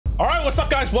All right, what's up,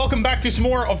 guys? Welcome back to some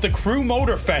more of the Crew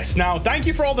Motorfest. Now, thank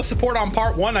you for all the support on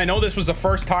part one. I know this was the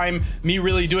first time me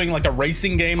really doing like a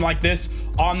racing game like this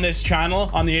on this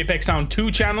channel, on the Apex Sound 2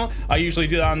 channel. I usually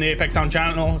do that on the Apex Sound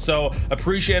channel, so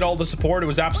appreciate all the support. It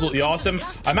was absolutely awesome.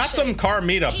 I'm at some car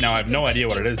meetup now. I have no idea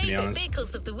what it is, to be honest.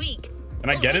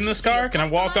 Can I get in this car? Can I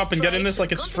walk up and get in this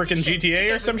like it's freaking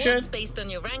GTA or some shit?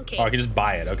 Oh, I can just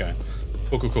buy it. Okay.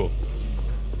 Cool.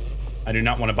 I do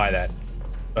not want to buy that.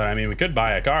 But I mean, we could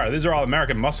buy a car. These are all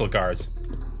American muscle cars.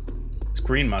 This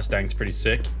green Mustang's pretty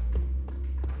sick.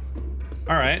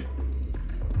 All right.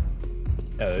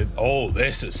 Oh,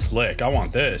 this is slick. I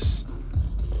want this.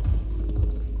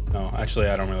 No, actually,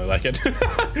 I don't really like it.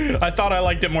 I thought I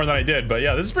liked it more than I did, but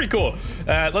yeah, this is pretty cool.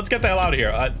 Let's get the hell out of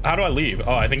here. How do I leave?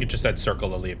 Oh, I think it just said circle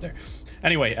to leave there.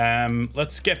 Anyway,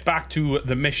 let's get back to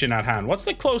the mission at hand. What's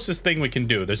the closest thing we can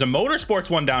do? There's a motorsports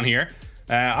one down here.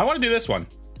 I want to do this one.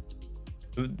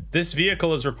 This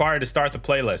vehicle is required to start the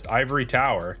playlist. Ivory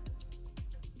Tower.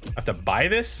 I have to buy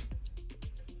this?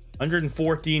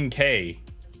 114k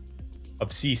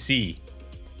of CC.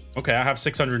 Okay, I have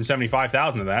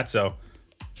 675,000 of that, so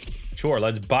sure,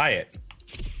 let's buy it.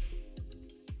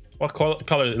 What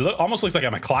color? It almost looks like a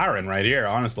McLaren right here,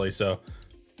 honestly. So,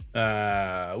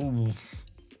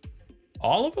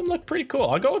 all of them look pretty cool.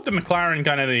 I'll go with the McLaren,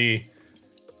 kind of the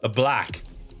black.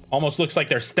 Almost looks like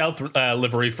their stealth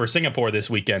livery for Singapore this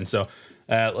weekend. So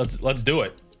let's do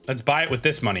it. Let's buy it with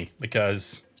this money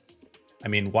because, I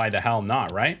mean, why the hell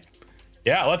not, right?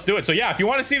 Yeah, let's do it. So yeah, if you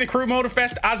want to see the Crew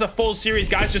Motorfest as a full series,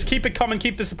 guys, just keep it coming,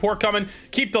 keep the support coming,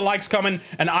 keep the likes coming,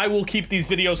 and I will keep these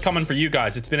videos coming for you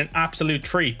guys. It's been an absolute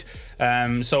treat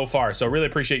so far. So really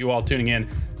appreciate you all tuning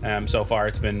in so far.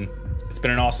 It's been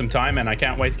an awesome time, and I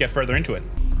can't wait to get further into it.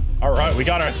 All right, we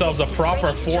got ourselves a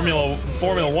proper Formula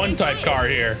 1 type car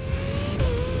here.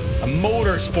 A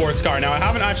motorsports car. Now, I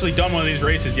haven't actually done one of these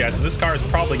races yet, so this car is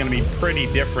probably going to be pretty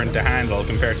different to handle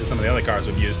compared to some of the other cars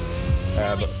we've used.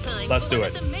 But let's do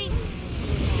it.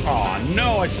 Oh,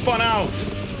 no, I spun out.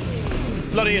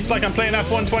 Bloody, it's like I'm playing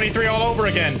F123 all over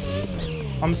again.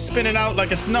 I'm spinning out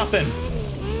like it's nothing.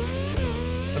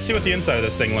 Let's see what the inside of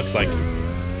this thing looks like.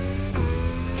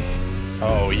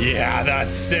 Oh, yeah,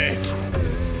 that's sick.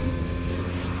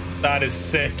 That is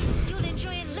sick. You'll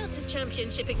enjoy a lot of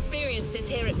championship experiences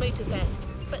here at Motorfest,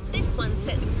 but this one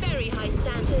sets very high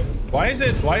standards. Why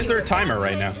is there a timer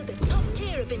right now? To the top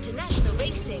tier of international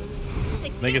racing. I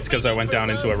think it's because I went down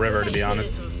into a river, to be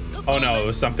honest. Oh no, it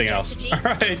was something else. All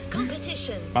right.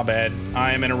 My bad.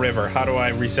 I am in a river. How do I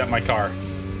reset my car?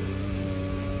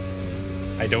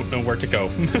 I don't know where to go.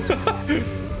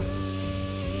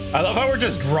 I love how we're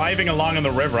just driving along in the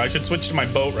river. I should switch to my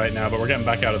boat right now, but we're getting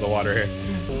back out of the water here.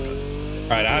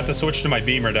 All right, I have to switch to my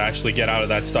Beamer to actually get out of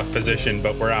that stuck position,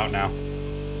 but we're out now.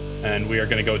 And we are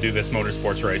going to go do this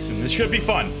motorsports race, and this should be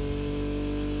fun.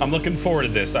 I'm looking forward to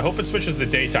this. I hope it switches the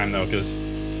daytime, though, because,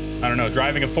 I don't know,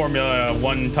 driving a Formula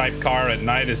 1 type car at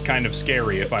night is kind of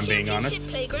scary, if I'm being honest.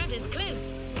 Playground is close.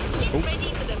 Get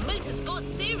ready for the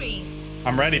motorsports series.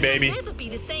 I'm ready, baby. You'll never be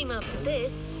the same after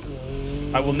this.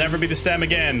 I will never be the same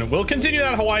again. We'll continue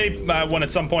that Hawaii one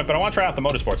at some point, but I want to try out the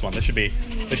motorsports one. This should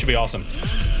be awesome.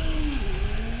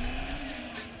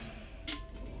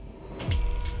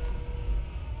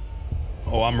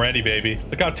 Oh, I'm ready, baby.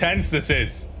 Look how tense this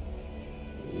is.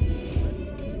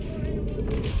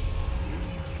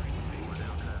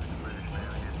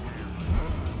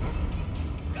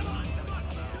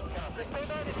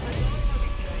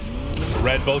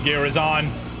 Red Bull gear is on.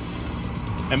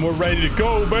 And we're ready to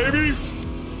go, baby.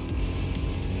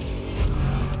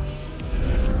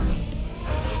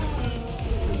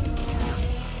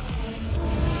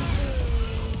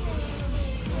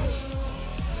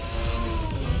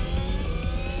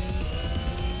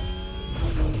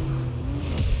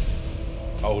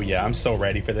 Oh yeah, I'm so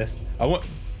ready for this. Oh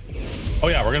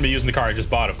yeah, we're gonna be using the car I just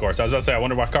bought, of course. I was about to say, I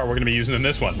wonder what car we're gonna be using in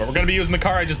this one, but we're gonna be using the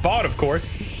car I just bought, of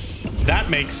course. That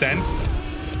makes sense.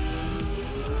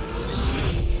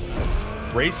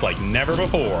 Race like never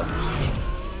before.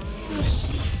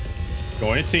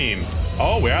 Join a team.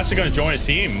 Oh, we're actually gonna join a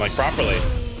team, like, properly.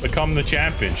 Become the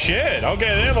champion. Shit,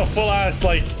 okay, they have a full ass,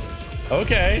 like,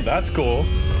 okay, that's cool.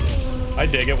 I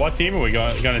dig it. What team are we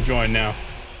gonna join now?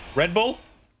 Red Bull?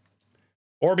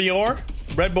 Orbior?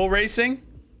 Red Bull Racing?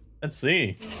 Let's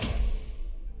see.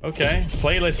 Okay,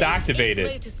 playlist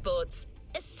activated. Motorsports,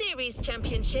 a series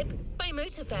championship by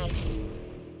Motorfest.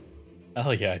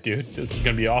 Hell yeah, dude. This is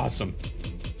gonna be awesome.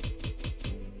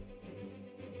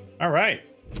 All right.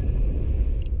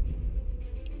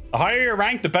 The higher your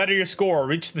rank, the better your score.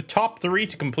 Reach the top 3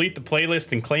 to complete the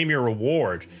playlist and claim your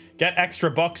reward. Get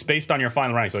extra bucks based on your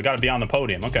final rank. So I gotta be on the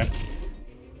podium. Okay.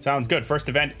 Sounds good. First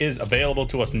event is available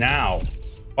to us now.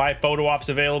 5 photo ops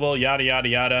available, yada, yada,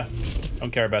 yada.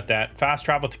 Don't care about that. Fast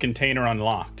travel to container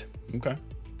unlocked. Okay.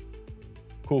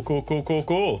 Cool, cool, cool, cool,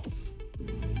 cool.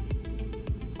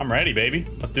 I'm ready, baby.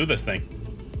 Let's do this thing.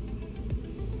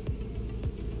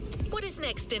 What is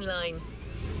next in line?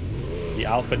 The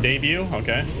alpha debut.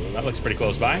 Okay. That looks pretty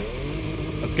close by.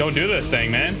 Let's go do this thing,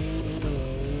 man.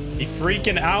 The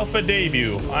freaking alpha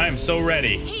debut. I am so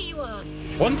ready. Here you are.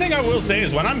 One thing I will say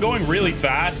is when I'm going really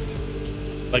fast,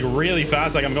 like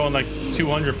I'm going like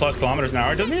 200 plus kilometers an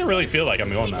hour, it doesn't even really feel like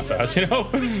I'm going that fast, you know?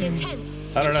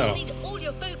 I don't know. Need all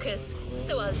your focus,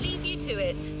 so I'll leave you to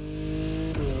it.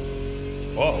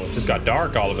 Whoa, it just got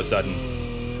dark all of a sudden.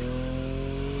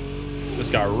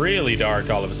 Just got really dark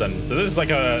all of a sudden. So this is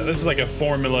like a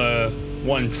Formula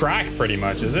 1 track pretty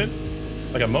much, is it?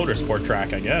 Like a motorsport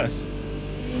track, I guess.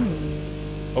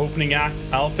 Opening act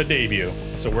alpha debut.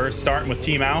 So we're starting with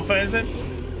Team Alpha, is it?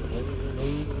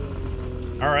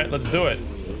 All right, let's do it.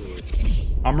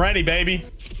 I'm ready, baby.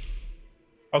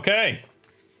 Okay.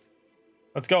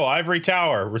 Let's go. Ivory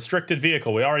Tower, restricted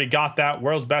vehicle. We already got that.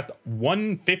 World's best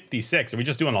 156. Are we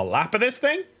just doing a lap of this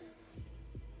thing?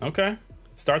 Okay.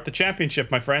 Start the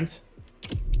championship, my friends.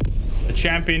 The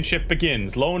championship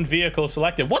begins. Loan vehicle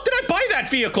selected. What did I buy that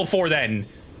vehicle for then?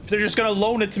 If they're just gonna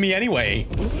loan it to me anyway.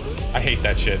 I hate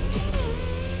that shit.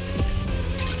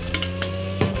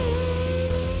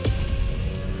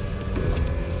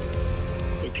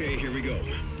 Okay, here we go.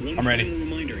 I'm ready. Final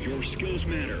reminder, your skills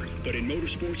matter, but in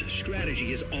motorsports,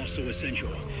 strategy is also essential.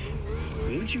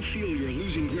 Once you feel you're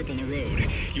losing grip on the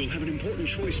road, you'll have an important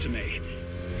choice to make.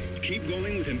 Keep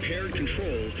going with impaired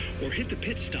control, or hit the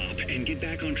pit stop and get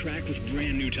back on track with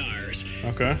brand new tires.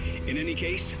 Okay. In any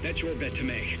case, that's your bet to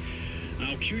make.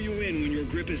 I'll cue you in when your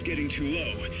grip is getting too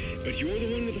low, but you're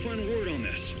the one with the final word on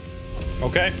this.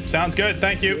 Okay, sounds good.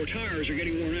 Thank you. Your tires are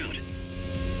getting worn out.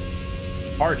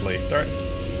 Hardly.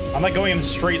 I'm like going in a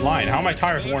straight line. How are my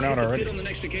tires worn out already? On the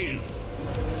next occasion.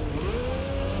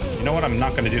 You know what? I'm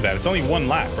not going to do that. It's only 1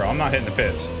 lap, bro. I'm not hitting the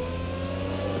pits.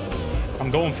 I'm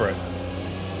going for it.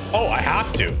 Oh, I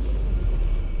have to.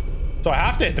 So I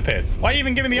have to hit the pits. Why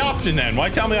even give me the option then? Why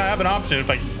tell me I have an option if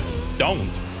I don't?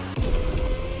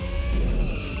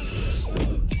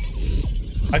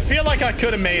 I feel like I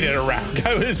could have made it around.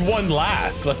 It was 1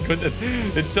 lap. Like,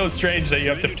 it's so strange that you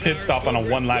have to pit stop on a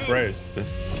 1 lap race.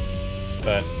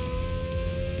 But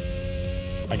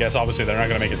I guess obviously they're not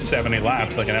going to make it 70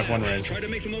 laps like an F1 race. Try to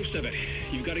make the most of it.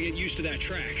 You've got to get used to that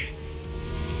track.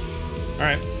 All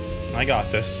right, I got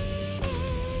this.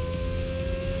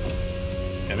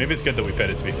 Yeah, maybe it's good that we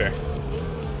pitted, to be fair.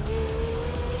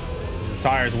 So the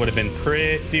tires would have been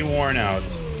pretty worn out.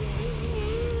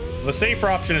 The safer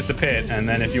option is to pit, and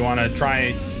then if you want to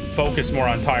try focus more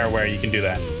on tire wear, you can do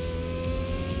that.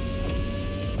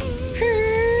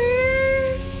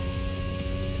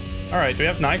 All right, do we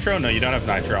have nitro? No, you don't have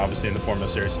nitro, obviously, in the Formula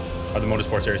Series, or the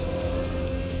Motorsport Series.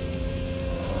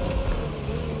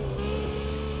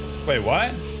 Wait,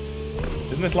 what?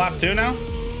 Isn't this lap 2 now?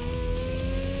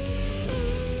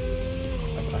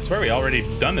 I swear we already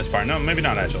done this part. No, maybe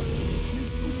not, actually.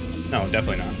 No,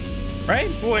 definitely not.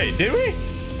 Right? Wait, did we?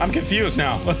 I'm confused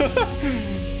now.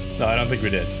 No, I don't think we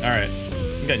did. All right,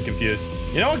 I'm getting confused.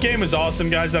 You know what game was awesome,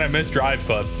 guys, that I missed? Drive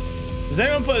Club. Does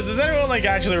anyone like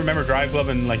actually remember Drive Club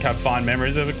and like have fond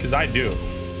memories of it? Because I do.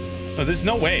 No, there's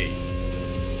no way.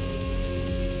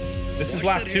 This is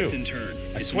lap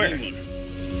 2. I swear.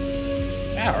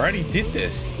 Yeah, I already did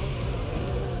this.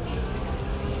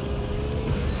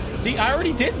 See, I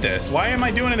already did this. Why am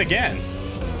I doing it again?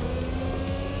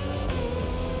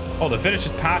 Oh, the finish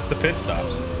is past the pit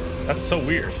stops. That's so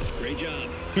weird. Great job.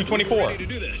 224. To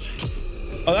do this.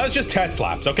 Oh, that was just test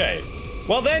laps. Okay.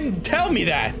 Well, then tell me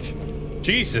that.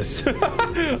 Jesus.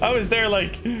 I was there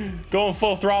like going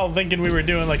full throttle thinking we were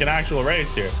doing like an actual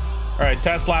race here. All right,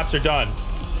 test laps are done.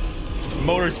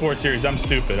 Motorsport Series, I'm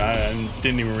stupid. I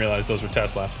didn't even realize those were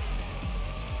test laps.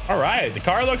 All right, the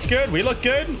car looks good. We look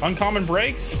good. Uncommon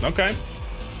brakes. Okay.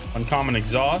 Uncommon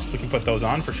exhaust. We can put those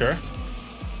on for sure.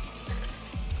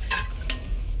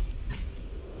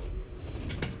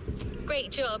 Great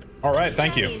job. All right,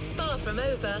 thank you. Is far from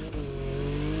over.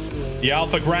 The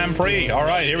Alpha Grand Prix. All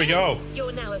right, here we go.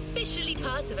 You're now officially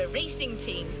part of a racing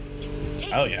team.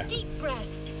 Take Oh, yeah. a deep breath.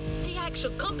 The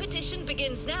actual competition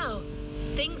begins now.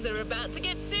 Things are about to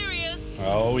get serious.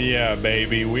 Oh, yeah,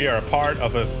 baby. We are a part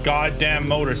of a goddamn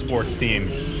motorsports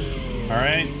team. All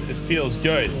right, this feels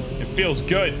good. It feels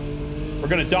good. We're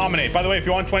going to dominate. By the way, if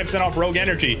you want 20% off Rogue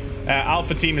Energy,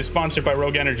 Alpha Team is sponsored by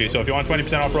Rogue Energy. So if you want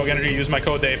 20% off Rogue Energy, use my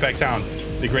code, the Apex Hound.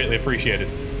 It'd be greatly appreciated.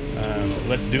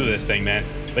 Let's do this thing, man.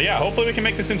 But yeah, hopefully we can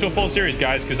make this into a full series,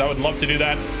 guys, because I would love to do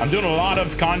that. I'm doing a lot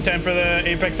of content for the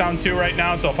Apex Sound 2 right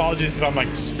now, so apologies if I'm like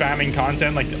spamming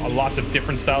content, like lots of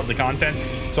different styles of content.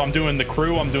 So I'm doing The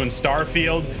Crew, I'm doing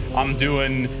Starfield, I'm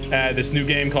doing this new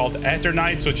game called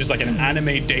Eternights, which is like an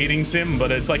anime dating sim,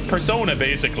 but it's like Persona,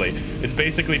 basically. It's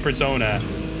basically Persona.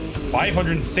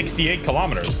 568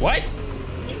 kilometers. What?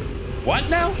 What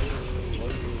now?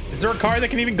 Is there a car that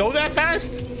can even go that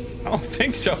fast? I don't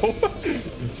think so.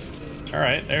 All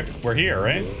right, there, we're here,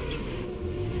 right?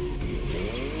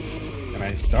 Can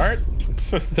I start?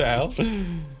 What the hell?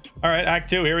 All right, Act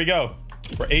 2, here we go.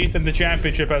 We're 8th in the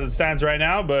championship as it stands right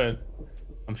now, but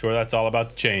I'm sure that's all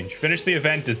about to change. Finish the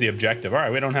event is the objective. All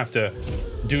right, we don't have to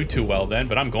do too well then,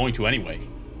 but I'm going to anyway.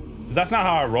 'Cause that's not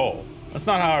how I roll. That's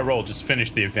not how I roll, just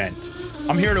finish the event.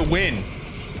 I'm here to win.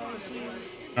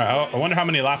 All right, I wonder how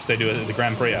many laps they do at the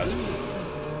Grand Prix as.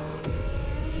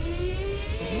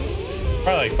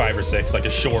 Probably like 5 or 6, like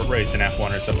a short race in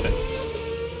F1 or something.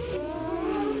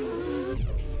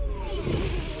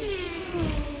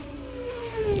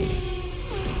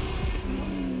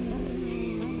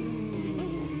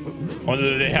 Or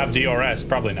do they have DRS?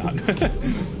 Probably not.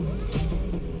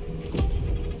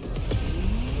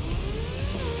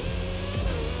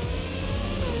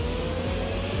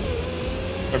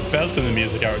 We're belting the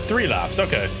music out. 3 laps,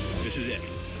 okay. This is it.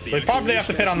 We probably have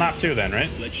to pit on lap 2 then, right?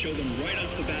 Let's show them right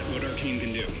off the bat what our team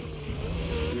can do.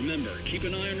 Remember, keep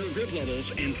an eye on your grip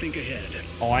levels and think ahead.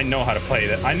 Oh, I know how to play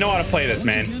that. I know how to play this,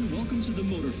 man. Once again, welcome to the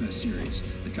Motorfest series.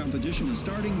 The competition is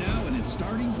starting now, and it's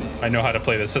starting big. I know how to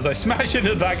play this. As I smash into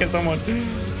the back of someone,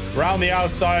 around the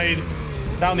outside,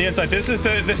 down the inside. This is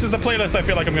the playlist I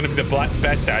feel like I'm gonna be the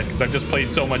best at because I've just played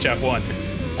so much F1.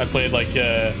 I played like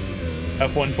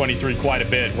F1 23 quite a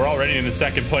bit. We're already in the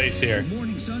 2nd place here. The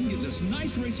morning sun gives us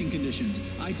nice racing conditions.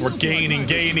 We're gaining,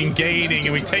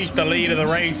 and we take the lead of the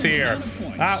race here.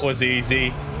 That was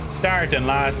easy. Start and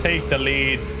last, take the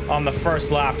lead on the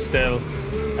first lap still.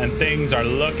 And things are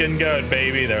looking good,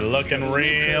 baby. They're looking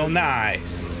real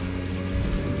nice.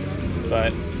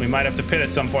 But we might have to pit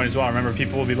at some point as well. Remember,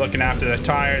 people will be looking after the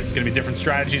tires. There's going to be different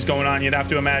strategies going on, you'd have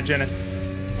to imagine.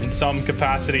 In some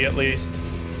capacity, at least.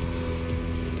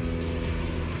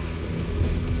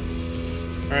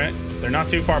 All right, they're not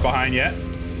too far behind yet.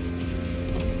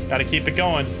 Gotta keep it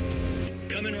going.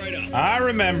 Coming right up. I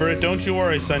remember it. Don't you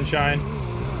worry, sunshine.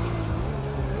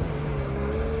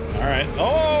 All right.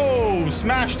 Oh,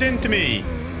 smashed into me.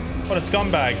 What a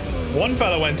scumbag. One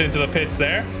fella went into the pits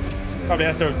there. Probably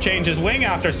has to change his wing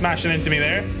after smashing into me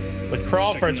there. But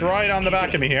Crawford's right on the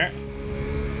back of me here.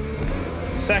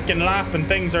 2nd lap and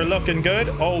things are looking good.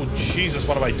 Oh, Jesus,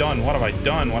 what have I done? What have I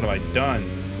done? What have I done?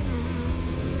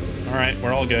 All right,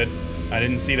 we're all good. I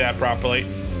didn't see that properly.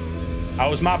 That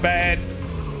was my bad.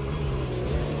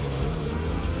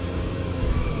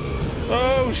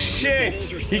 Oh shit!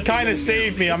 He kind of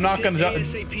saved me. I'm not gonna.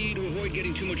 ASAP to avoid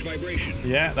getting too much vibration.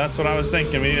 Yeah, that's what I was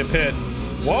thinking. We need a pit.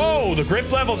 Whoa! The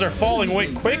grip levels are falling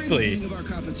away quickly.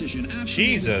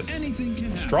 Jesus,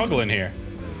 I'm struggling here.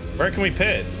 Where can we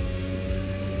pit?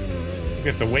 We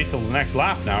have to wait till the next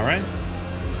lap now, right?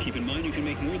 Keep in mind you can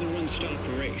make more than 1 stop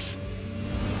per race.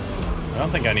 I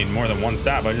don't think I need more than 1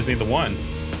 stop. I just need the 1.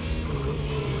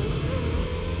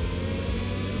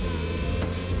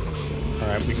 All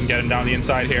right, we can get him down the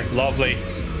inside here. Lovely.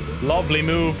 Lovely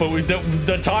move, but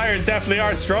the tires definitely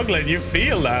are struggling. You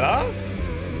feel that, huh?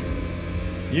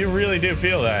 You really do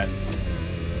feel that.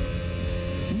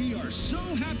 We are so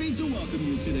happy to welcome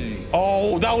you today.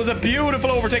 Oh, that was a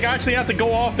beautiful overtake. I actually had to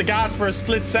go off the gas for a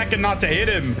split second not to hit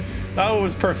him. That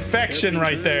was perfection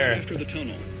right there. After the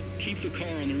tunnel. Keep the car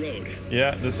on the road.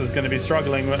 Yeah, this is going to be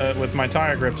struggling with my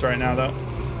tire grips right now, though.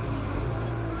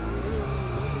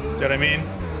 See what I mean?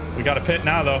 We got to pit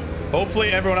now, though.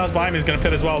 Hopefully everyone else behind me is going to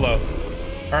pit as well, though.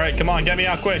 All right, come on, get me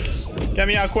out quick. Get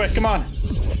me out quick, come on.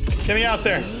 Get me out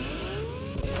there.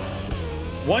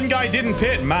 One guy didn't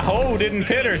pit. Maho didn't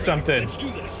pit or something. Let's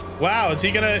do this. Wow, is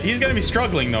he gonna... He's gonna be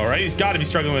struggling, though, right? He's got to be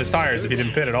struggling with his tires if he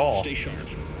didn't pit at all. Stay sharp.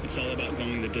 It's all about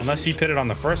going the distance. Unless he pitted on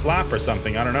the first lap or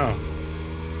something. I don't know.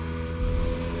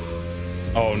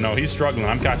 Oh, no, he's struggling.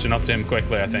 I'm catching up to him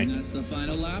quickly, I think. That's the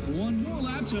final lap. 1 more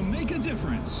lap to make a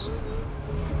difference.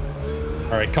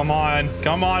 All right, come on.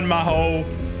 Come on, Maho.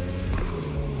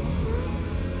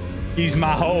 He's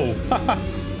Maho.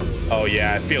 Oh,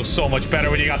 yeah, it feels so much better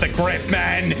when you got the grip,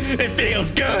 man. It feels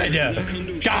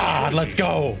good. God, let's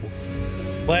go.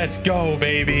 Let's go,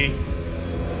 baby.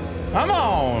 Come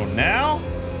on, now.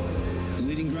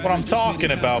 What I'm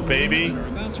talking about, baby.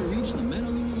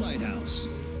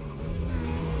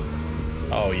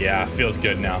 Oh, yeah, feels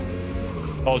good now.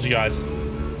 Told you guys.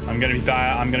 I'm gonna be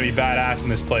badass in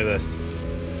this playlist.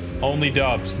 Only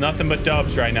dubs. Nothing but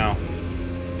dubs right now.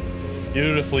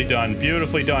 Beautifully done.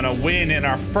 Beautifully done. A win in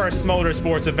our first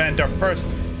motorsports event. Our first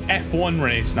F1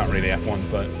 race. Not really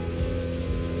F1, but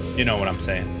you know what I'm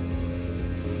saying.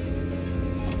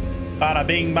 Bada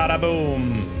bing, bada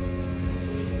boom.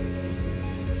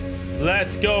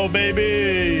 Let's go,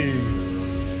 baby.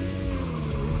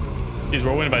 Jeez,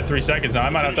 we're winning by 3 seconds now. I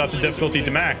might have to up the difficulty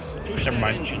to max. Never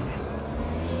mind.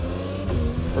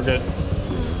 We're good.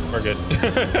 We're good.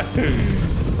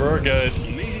 We're good.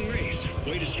 Amazing race.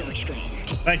 Way to start strong.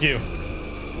 Thank you.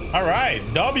 All right.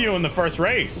 W in the first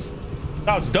race. That's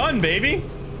how it's done, baby.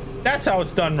 That's how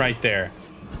it's done right there.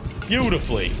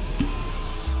 Beautifully.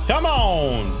 Come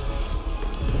on.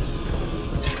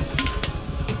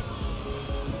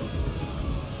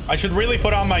 I should really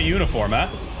put on my uniform, huh?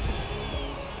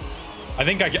 I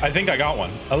think I got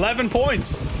one. 11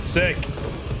 points. Sick.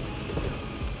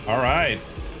 All right.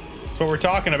 That's what we're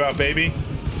talking about, baby.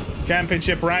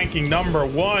 Championship ranking number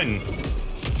 1.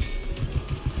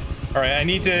 All right, I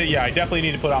definitely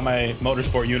need to put on my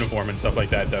motorsport uniform and stuff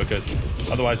like that, though, because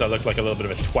otherwise I look like a little bit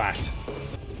of a twat.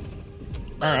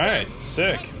 All right,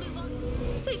 sick.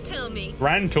 So tell me,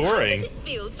 Grand how touring. does it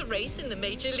feel to race in the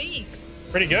major leagues?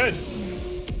 Pretty good.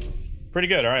 Pretty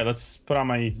good. All right, let's put on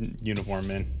my uniform,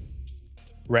 man.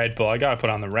 Red Bull. I gotta put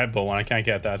on the Red Bull one. I can't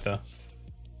get that, though.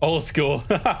 Old school.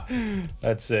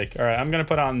 That's sick. All right, I'm gonna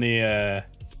put on the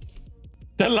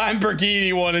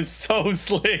Lamborghini one. Is so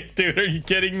slick, dude. Are you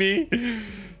kidding me?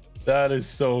 That is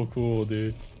so cool,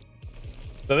 dude.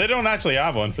 So they don't actually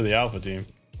have one for the Alpha team.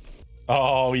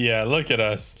 Oh yeah, look at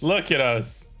us. Look at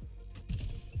us.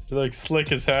 They look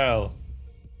slick as hell.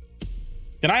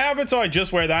 Can I have it so I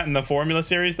just wear that in the Formula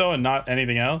Series though, and not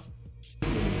anything else?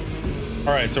 All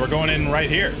right, so we're going in right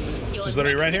here. This is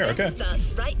literally right here. Okay.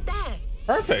 Starts right there.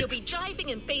 Perfect. You'll be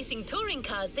driving and facing touring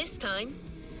cars this time.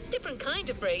 Different kind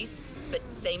of race, but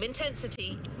same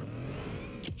intensity.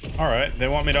 All right, they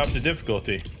want me to up the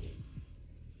difficulty.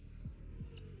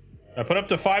 I put up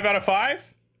to 5 out of 5.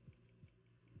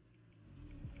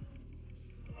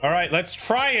 All right, let's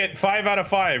try it. 5 out of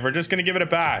 5. We're just gonna give it a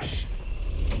bash.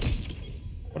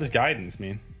 What does guidance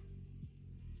mean?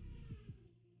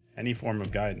 Any form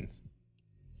of guidance.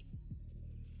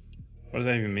 What does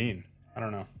that even mean? I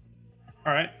don't know.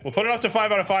 All right, we'll put it up to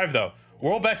 5 out of 5 though.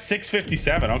 World best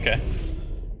 657. Okay.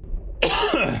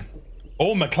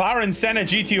 Oh, McLaren Senna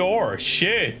GTR.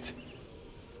 Shit.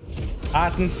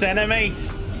 Atten Senna,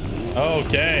 mates.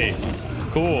 Okay.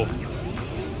 Cool.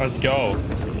 Let's go.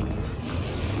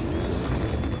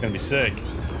 It's gonna be sick.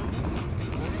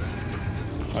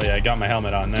 Oh yeah, I got my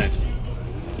helmet on. Nice.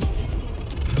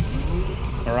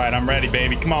 All right, I'm ready,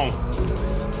 baby. Come on.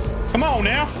 Come on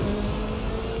now.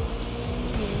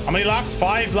 How many laps?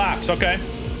 5 laps. Okay.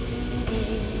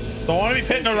 So I want to be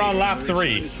pitting around lap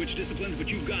 3. Switch disciplines, but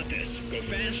you've got this. Go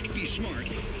fast, be smart,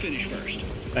 finish first.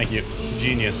 Thank you.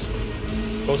 Genius.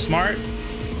 Go smart.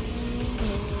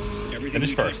 Everything Finish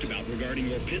we first. talked about regarding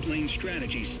your pit lane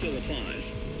strategy still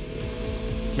applies.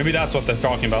 Maybe that's what they're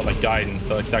talking about, like guidance.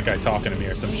 Like that guy talking to me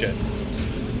or some shit.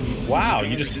 Wow,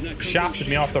 you just shafted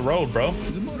me off the road, bro.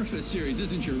 The Motorfest series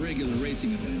isn't your regular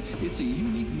racing event. It's a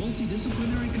unique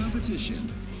multidisciplinary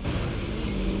competition.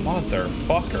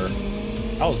 Motherfucker.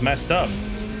 That was messed up.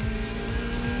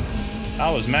 That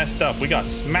was messed up. We got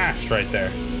smashed right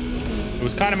there. It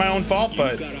was kind of my own fault,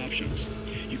 but... You've got options.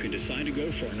 You can decide to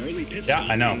go for an early pit Yeah, stop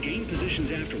I know. and gain positions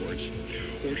afterwards,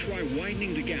 or try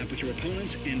widening the gap with your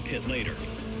opponents and pit later.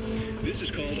 This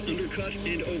is called undercut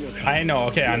and overcut. I know.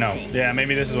 Okay, I know. Yeah,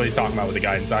 maybe this is what he's talking about with the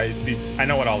guidance. I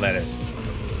know what all that is.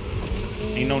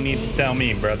 Ain't no need to tell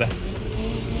me, brother.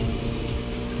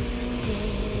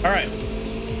 All right.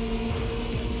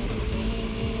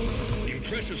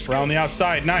 Impressive We're on the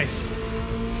outside. Nice.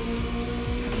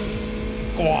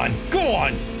 Go on. Go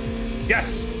on.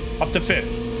 Yes. Up to 5th.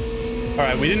 All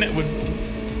right.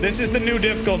 This is the new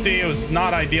difficulty. It was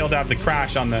not ideal to have the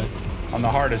crash on the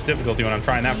hardest difficulty when I'm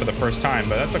trying that for the first time,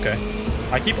 but that's okay.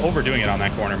 I keep overdoing it on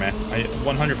that corner, man. I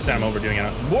 100% am overdoing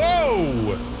it.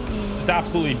 Whoa! Just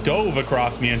absolutely dove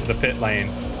across me into the pit lane.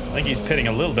 I think he's pitting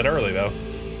a little bit early, though.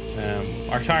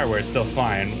 Our tire wear is still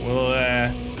fine. We'll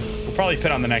probably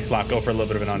pit on the next lap, go for a little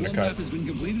bit of an undercut. Has been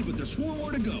completed, but there's 4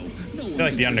 more to go. No I feel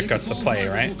like the undercut's the play,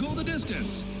 right? Will go the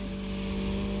distance.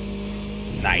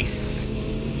 Nice.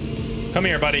 Come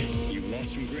here, buddy. You've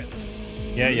lost some grip.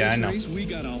 Yeah, I know. Race, we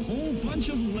got a whole bunch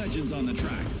of legends on the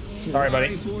track. Sorry,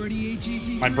 buddy.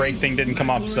 My brake thing didn't come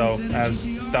up, so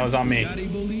that was on me.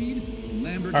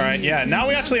 All right, yeah. Now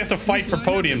we actually have to fight for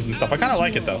podiums and stuff. I kind of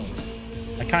like it though.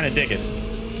 I kind of dig it.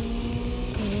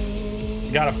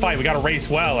 We gotta fight. We gotta race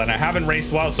well, and I haven't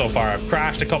raced well so far. I've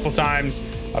crashed a couple times.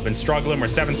 I've been struggling. We're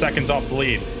 7 seconds off the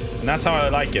lead. And that's how I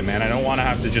like it, man. I don't want to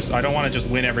have to just, I don't want to just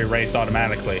win every race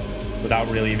automatically without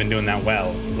really even doing that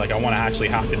well. Like, I want to actually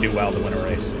have to do well to win a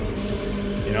race.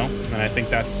 You know? And I think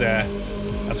that's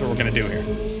what we're going to do here.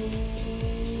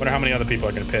 Wonder how many other people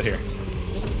are going to pit here.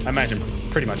 I imagine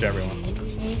pretty much everyone.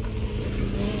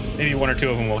 Maybe 1 or 2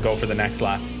 of them will go for the next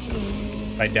lap.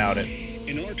 I doubt it.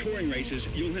 In our touring races,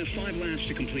 you'll have 5 laps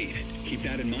to complete. Keep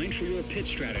that in mind for your pit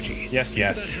strategy. Yes,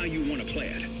 yes. Think about how you want to play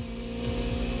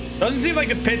it. Doesn't seem like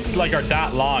the pits like are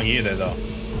that long either, though.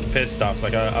 Pit stops.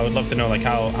 Like, I would love to know like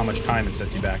how much time it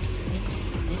sets you back.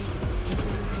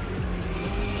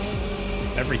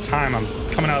 Every time I'm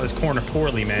coming out of this corner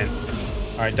poorly, man.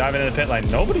 All right, dive into the pit lane.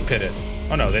 Nobody pitted.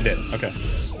 Oh no, they did. Okay,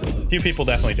 a few people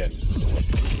definitely did.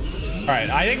 All right,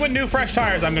 I think with new fresh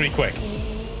tires, I'm gonna be quick.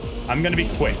 I'm gonna be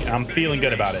quick. I'm feeling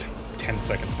good about it. 10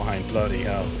 seconds behind. Bloody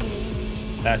hell.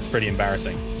 That's pretty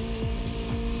embarrassing.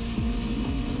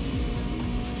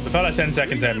 The fella 10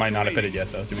 seconds ahead might not have pitted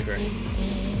yet, though, to be fair.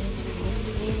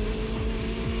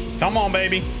 Come on,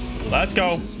 baby. Let's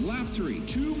go. Lap 3.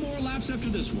 2 more laps after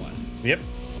this one. Yep.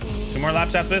 2 more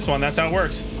laps after this one. That's how it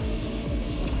works.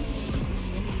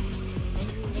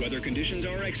 Weather conditions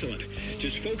are excellent.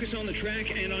 Just focus on the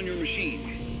track and on your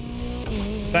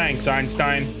machine. Thanks,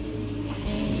 Einstein.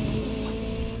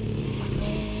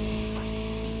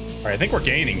 All right, I think we're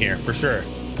gaining here for sure.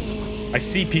 I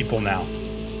see people now.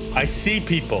 I see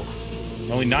people.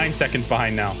 I'm only 9 seconds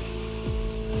behind now.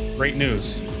 Great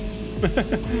news.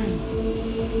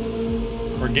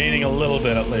 We're gaining a little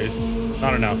bit at least.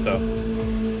 Not enough though.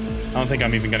 I don't think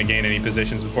I'm even going to gain any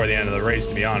positions before the end of the race,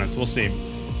 to be honest. We'll see.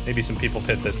 Maybe some people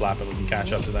pit this lap and we can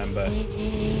catch up to them, but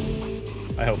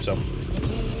I hope so.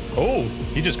 Oh,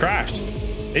 he just crashed.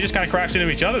 They just kind of crashed into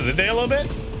each other, did they, a little bit?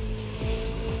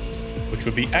 Which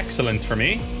would be excellent for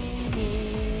me.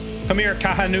 Come here,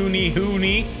 Kahanuni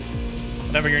Hooney.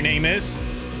 Whatever your name is.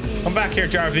 Come back here,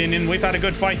 Jarvinian. We've had a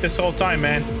good fight this whole time,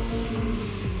 man.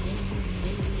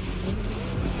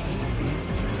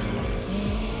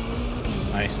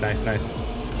 Nice, nice, nice.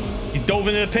 He's dove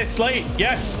into the pits late.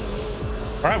 Yes.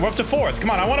 All right, we're up to 4th. Come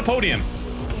on, I want a podium.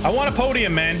 I want a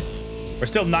podium, man. We're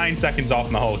still 9 seconds off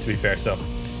Maho, to be fair, so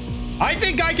I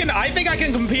think I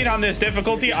can compete on this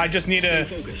difficulty. I just need to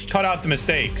cut out the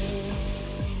mistakes.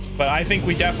 But I think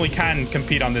we definitely can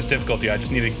compete on this difficulty. I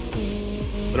just need to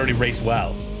literally race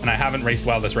well. And I haven't raced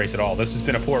well this race at all. This has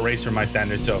been a poor race for my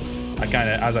standards, so I kind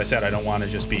of, as I said, I don't want to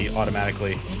just be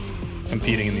automatically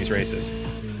competing in these races.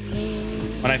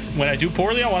 When I do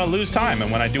poorly, I want to lose time,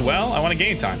 and when I do well, I want to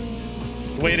gain time.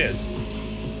 It's the way it is.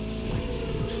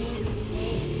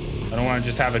 I don't want to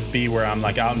just have it be where I'm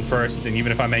like out in first, and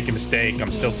even if I make a mistake,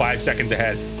 I'm still 5 seconds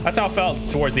ahead. That's how it felt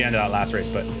towards the end of that last race,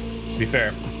 but to be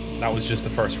fair, that was just the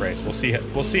first race. We'll see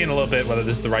in a little bit whether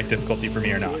this is the right difficulty for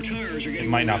me or not. It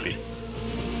might not be.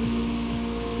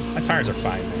 My tires are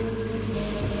fine, man.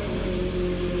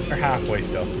 They're halfway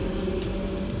still.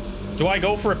 Do I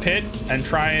go for a pit and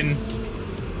try and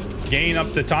gain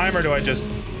up the time, or do I just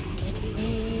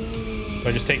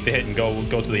take the hit and go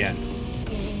to the end?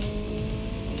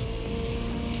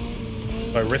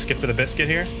 Do I risk it for the biscuit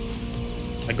here?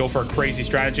 I go for a crazy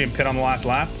strategy and pit on the last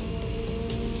lap?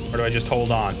 Or do I just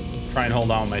hold on? Try and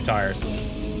hold on with my tires.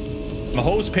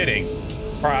 Maho's pitting.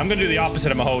 All right, I'm gonna do the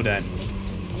opposite of Maho then.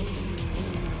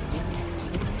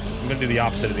 I'm gonna do the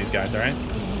opposite of these guys, all right?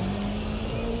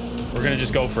 We're gonna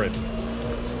just go for it.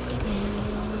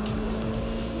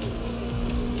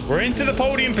 We're into the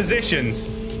podium positions.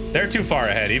 They're too far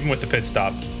ahead, even with the pit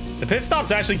stop. The pit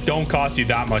stops actually don't cost you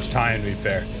that much time, to be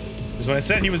fair. Because when it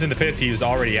said he was in the pits, he was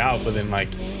already out within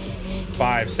like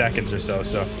 5 seconds or so.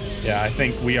 So yeah, I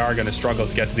think we are going to struggle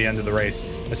to get to the end of the race,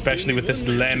 especially with this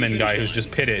Lemon guy who's just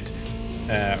pitted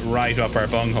right up our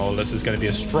bunghole. This is going to be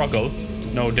a struggle,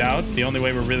 no doubt. The only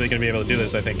way we're really going to be able to do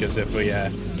this, I think, is if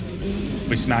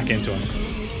we smack into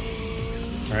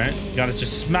him. All right, you got to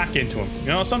just smack into him. You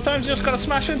know, sometimes you just got to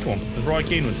smash into him, as Roy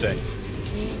Keane would say.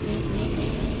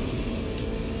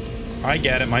 I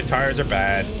get it, my tires are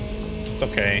bad. It's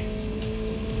okay.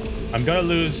 I'm gonna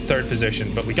lose 3rd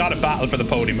position, but we gotta battle for the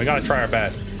podium. We gotta try our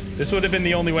best. This would have been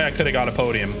the only way I could have got a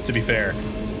podium, to be fair.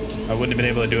 I wouldn't have been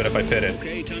able to do it if I pitted.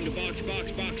 Okay, time to box.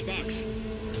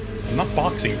 I'm not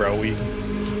boxing, bro.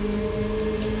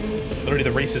 Literally,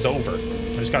 the race is over.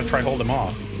 I just gotta try hold him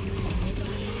off.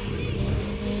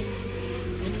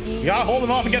 You gotta hold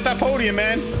him off and get that podium,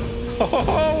 man.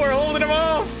 Oh, we're holding him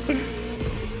off.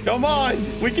 Come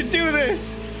on, we can do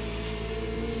this.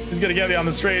 He's gonna get me on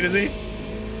the straight, is he?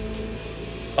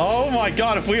 Oh my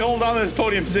god, if we hold on to this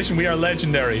podium position, we are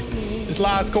legendary. This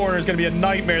last corner is gonna be a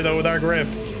nightmare though with our grip.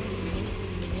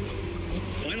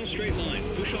 Final straight line.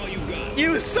 Push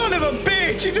You son of a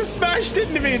bitch! You just smashed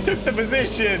into me and took the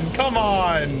position. Come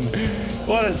on.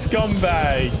 What a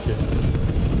scumbag.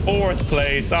 4th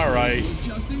place. All right.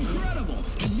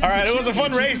 All right. It was a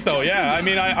fun race, though. Yeah. I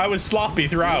mean, I was sloppy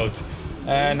throughout.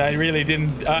 And I really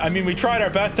didn't... I mean, we tried our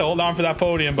best to hold on for that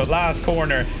podium, but last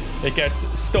corner, it gets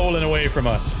stolen away from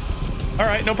us. All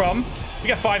right. No problem. We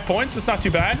got 5 points. That's not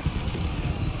too bad.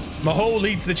 Maho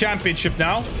leads the championship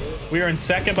now. We are in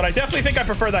 2nd, but I definitely think I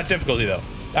prefer that difficulty, though.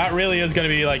 That really is going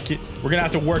to be like, we're going to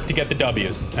have to work to get the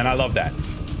W's. And I love that.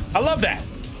 I love that.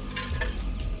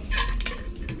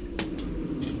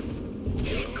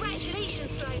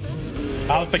 Congratulations,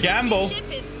 driver. Alpha Gamble.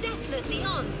 Championship is definitely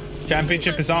on.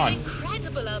 Championship is on.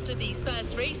 Incredible after these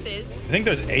first races. I think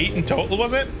there's 8 in total,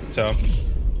 was it? So, it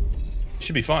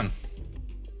should be fun.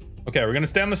 Okay, we're going to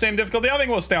stay on the same difficulty. I think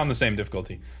we'll stay on the same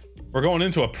difficulty. We're going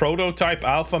into a prototype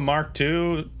Alpha Mark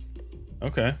II.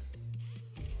 Okay.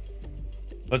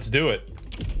 Let's do it.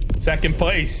 2nd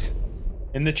place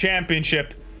in the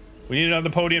championship. We need another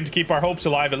podium to keep our hopes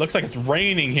alive. It looks like it's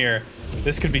raining here.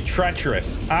 This could be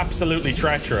treacherous. Absolutely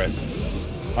treacherous.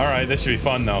 All right, this should be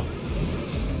fun, though.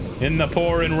 In the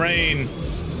pouring rain.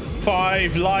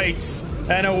 5 lights.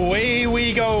 And away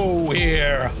we go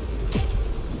here.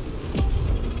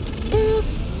 All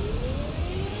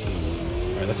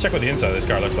right, let's check what the inside of this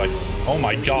car looks like. Oh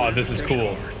my god, this is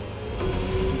cool.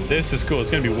 This is cool. It's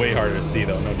gonna be way harder to see,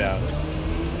 though, no doubt.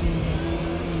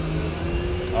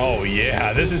 Oh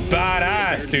yeah, this is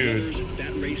badass, dude.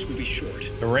 That race will be short.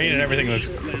 The rain and everything looks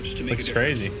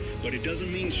crazy. But it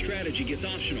doesn't mean strategy gets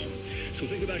optional. So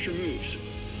think about your moves.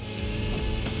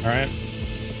 All right,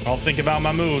 I'll think about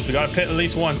my moves. We gotta pit at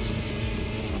least once.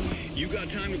 You got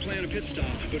time to plan a pit stop,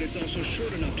 but it's also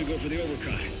short enough to go for the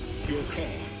overcut. Your call.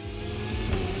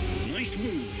 Nice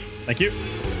move. Thank you.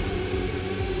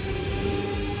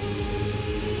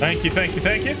 Thank you, thank you,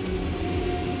 thank you.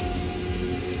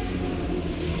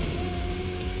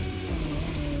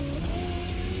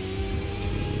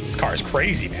 This car is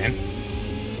crazy, man.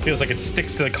 Feels like it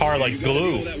sticks to the car like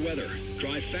glue. That weather.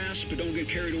 Drive fast, but don't get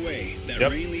carried away. That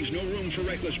rain leaves no room for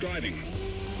reckless driving.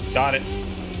 Got it.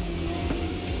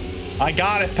 I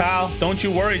got it, pal. Don't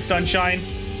you worry, sunshine.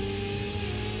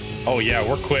 Oh yeah,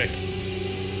 we're quick.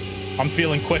 I'm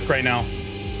feeling quick right now.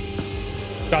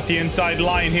 Got the inside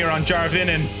line here on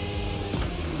Jarvinen.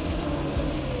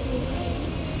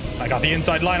 I got the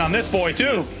inside line on this boy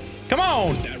too. Come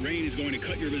on. That rain is going to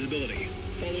cut your visibility.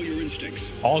 Follow your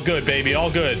instincts. All good, baby. All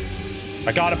good.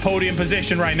 I got a podium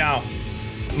position right now.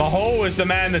 Maho is the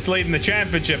man that's leading the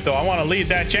championship, though. I want to lead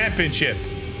that championship.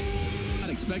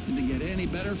 Not expected to get any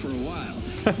better for a while.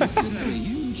 This could have a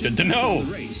huge Good to know. impact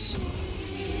on the race.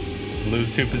 Lose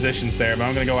 2 positions there, but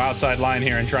I'm going to go outside line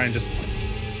here and try and just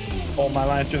hold my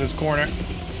line through this corner.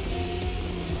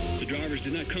 The drivers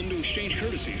did not come to exchange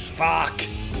courtesies. Fuck.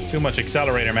 Too much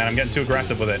accelerator, man. I'm getting too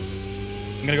aggressive with it.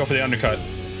 I'm going to go for the undercut.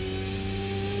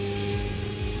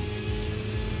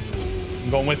 I'm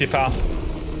going with you, pal.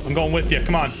 I'm going with you.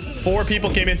 Come on. 4 people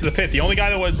came into the pit. The only guy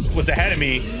that was ahead of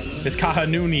me is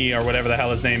Kahanuni or whatever the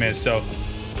hell his name is. So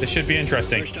this should be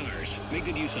interesting. Fresh tires. Make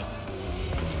good use of them.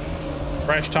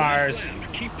 Fresh tires.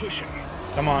 Keep pushing.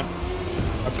 Come on.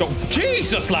 Let's go.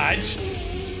 Jesus, lads.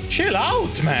 Chill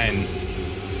out, man.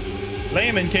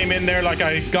 Layman came in there like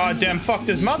I goddamn fucked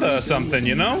his mother or something,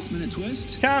 you know?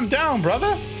 Calm down,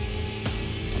 brother.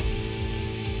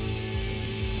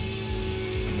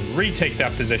 Retake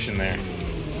that position there.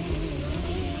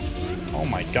 Oh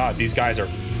my god, these guys are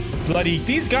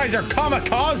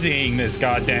kamikazing this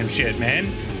goddamn shit,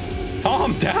 man.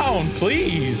 Calm down,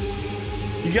 please.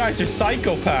 You guys are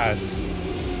psychopaths.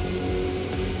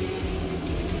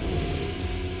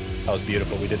 That was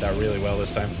beautiful. We did that really well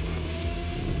this time.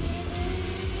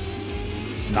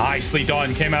 Nicely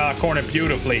done. Came out of that corner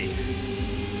beautifully.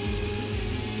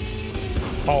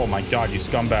 Oh my god, you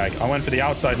scumbag. I went for the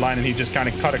outside line and he just kind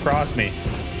of cut across me.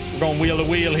 We're going wheel to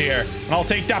wheel here. And I'll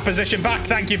take that position back.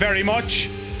 Thank you very much.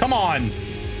 Come on.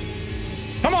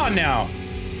 Come on now.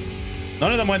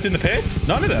 None of them went in the pits?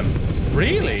 None of them?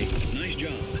 Really? Nice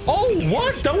job. Oh,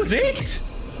 what? That was it?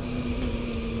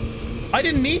 I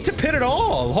didn't need to pit at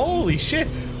all. Holy shit.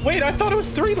 Wait, I thought it was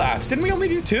 3 laps. Didn't we only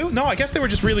do 2? No, I guess they were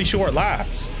just really short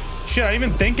laps. Shit, I didn't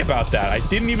even think about that. I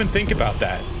didn't even think about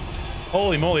that.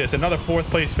 Holy moly, it's another 4th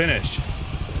place finish.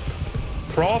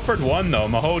 Crawford won, though.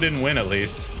 Maho didn't win, at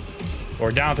least.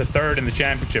 We're down to 3rd in the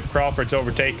championship. Crawford's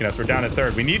overtaken us. We're down to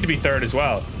 3rd. We need to be 3rd as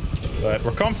well. But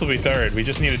we're comfortably 3rd. We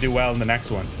just need to do well in the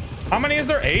next one. How many is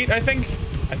there? 8, I think?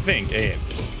 I think 8.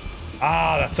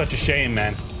 Ah, that's such a shame,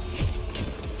 man.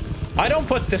 I don't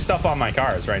put this stuff on my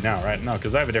cars right now, right? No,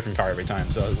 because I have a different car every time,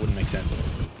 so it wouldn't make sense.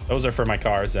 Those are for my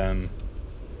cars.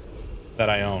 that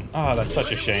I own. Oh, that's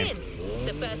such a shame.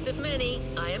 The first of many,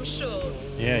 I am sure.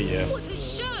 Yeah, yeah. What a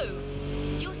show!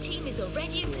 Your team is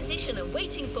already in position and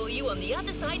waiting for you on the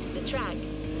other side of the track.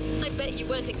 I bet you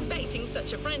weren't expecting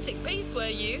such a frantic pace, were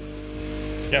you?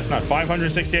 Yeah, it's not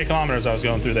 568 kilometers I was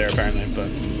going through there, apparently,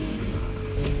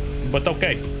 but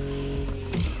okay.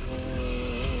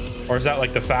 Or is that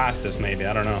like the fastest, maybe?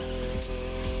 I don't know.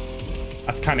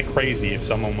 That's kind of crazy if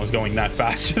someone was going that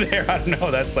fast there. I don't know.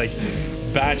 That's like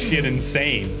batshit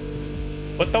insane.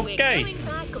 But okay. We're going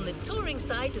back on the touring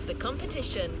side of the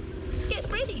competition.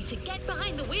 Get ready to get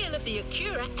behind the wheel of the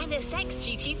Acura NSX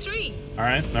GT3. All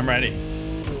right, I'm ready.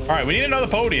 All right, we need another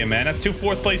podium, man. That's 2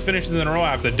 4th place finishes in a row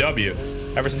after the W.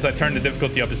 Ever since I turned the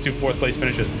difficulty up, it's 2 4th place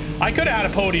finishes. I could have had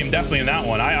a podium definitely in that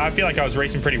one. I feel like I was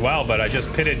racing pretty well, but I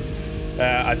just pitted.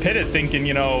 I pitted thinking,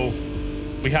 you know,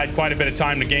 we had quite a bit of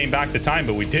time to gain back the time,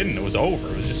 but we didn't. It was over.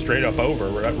 It was just straight up over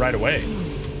right away.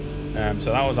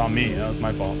 So that was on me. That was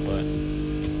my fault, but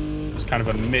it was kind of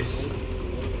a miss.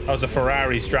 That was a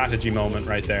Ferrari strategy moment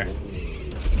right there.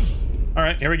 All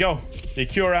right, here we go. The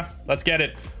Acura. Let's get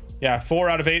it. Yeah, 4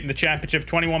 out of 8 in the championship.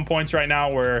 21 points right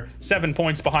now. We're 7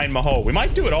 points behind Maho. We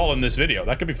might do it all in this video.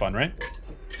 That could be fun, right?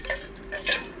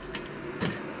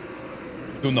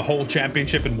 Doing the whole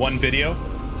championship in one video.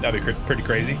 That'd be pretty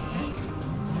crazy.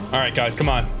 All right, guys, come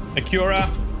on. Acura,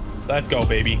 let's go,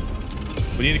 baby.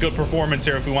 We need a good performance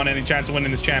here if we want any chance of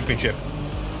winning this championship.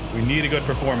 We need a good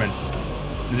performance.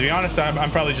 And to be honest,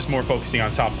 I'm probably just more focusing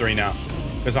on top 3 now.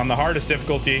 Because on the hardest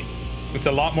difficulty, it's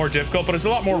a lot more difficult, but it's a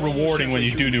lot more rewarding when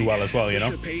you do well as well, you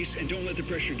know? Pace and don't let the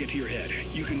pressure get to your head.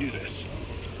 You can do this.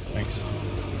 Thanks.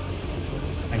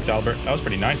 Thanks, Albert. That was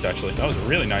pretty nice, actually. That was a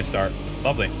really nice start.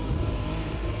 Lovely.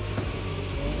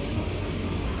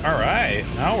 All right,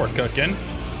 now we're cooking.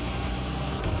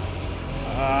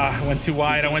 I went too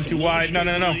wide. I went too wide. No,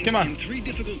 no, no, no. Come on. 3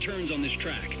 difficult turns on this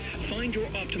track. Find your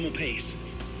optimal pace.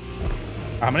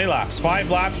 How many laps? 5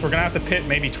 laps. We're gonna have to pit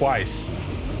maybe twice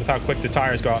with how quick the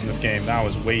tires got in this game. That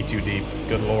was way too deep.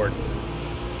 Good lord.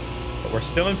 But we're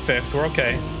still in 5th. We're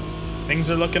okay.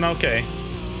 Things are looking okay.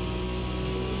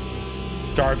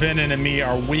 Jarvinen and me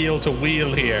are wheel to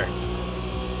wheel here.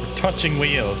 We're touching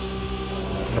wheels.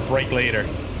 I'm gonna brake later.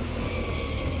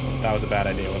 That was a bad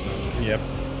idea, wasn't it? Yep.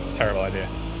 Terrible idea.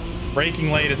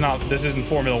 Braking late is not. This isn't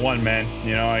Formula 1, man.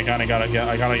 You know, I gotta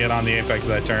get on the apex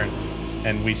of that turn,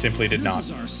 and we simply did not. This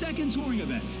is our second touring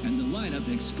event, and the lineup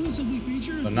exclusively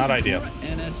features but not the ideal.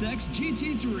 NSX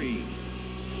GT3.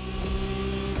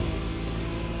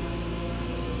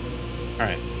 All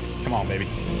right, come on, baby.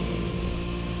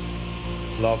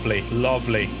 Lovely,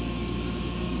 lovely.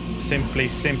 Simply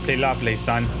lovely,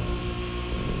 son.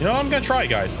 You know what I'm gonna try,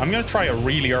 guys? I'm gonna try a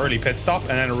really early pit stop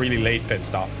and then a really late pit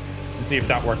stop and see if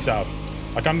that works out.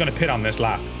 Like, I'm gonna pit on this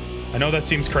lap. I know that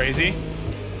seems crazy,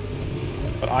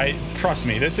 but trust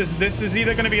me, this is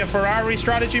either gonna be a Ferrari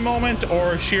strategy moment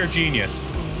or sheer genius.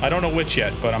 I don't know which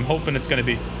yet, but I'm hoping it's gonna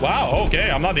be. Wow, okay,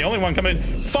 I'm not the only one coming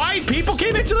in. 5 people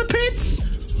came into the pits.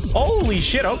 Holy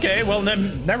shit. Okay, well,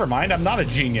 then never mind. I'm not a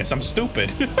genius. I'm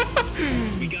stupid.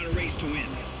 We got a race to win.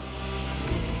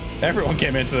 Everyone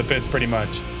came into the pits pretty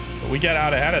much. But we get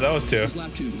out ahead of those 2. This is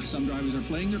lap 2. Some drivers are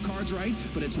playing their cards right,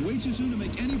 but it's way too soon to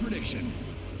make any prediction.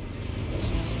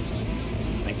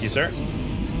 Thank you, sir.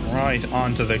 Right,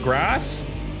 onto the grass.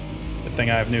 Good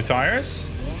thing I have new tires.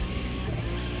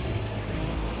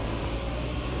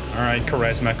 All right,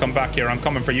 Charisma, come back here. I'm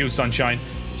coming for you, sunshine.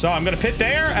 So I'm going to pit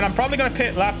there, and I'm probably going to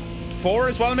pit lap 4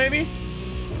 as well, maybe?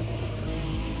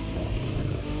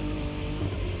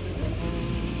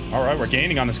 All right, we're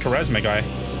gaining on this Charisma guy.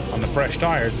 On the fresh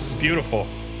tires. This is beautiful.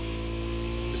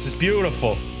 This is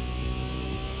beautiful.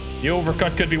 The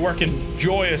overcut could be working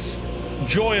joyous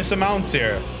amounts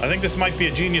here. I think this might be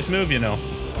a genius move, you know.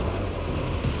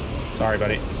 Sorry,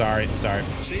 buddy. Sorry.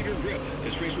 Save your grip.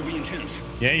 This race will be intense.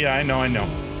 Yeah, I know.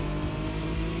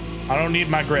 I don't need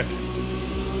my grip.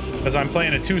 Because I'm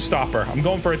playing a 2-stopper. I'm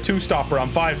going for a 2-stopper on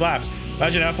 5 laps.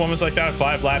 Imagine F1 was like that.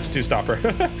 5 laps, 2-stopper.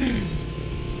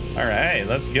 All right,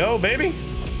 let's go, baby.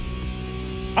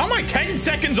 I'm like 10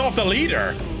 seconds off the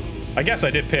leader. I guess I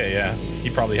did pit, yeah. He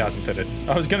probably hasn't pitted.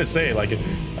 I was gonna say, like,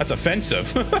 that's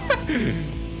offensive.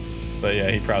 But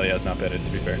yeah, he probably has not pitted,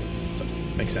 to be fair. So,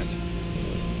 makes sense.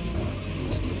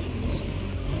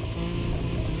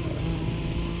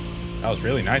 That was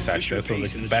really nice, actually.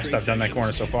 That's the best I've done that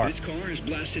corner so far. This car has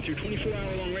blasted through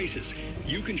 24-hour-long races.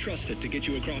 You can trust it to get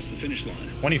you across the finish line.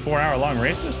 24-hour-long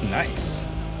races? Nice.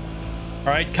 All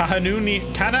right, Kahanuni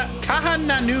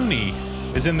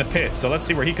is in the pit, so let's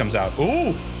see where he comes out.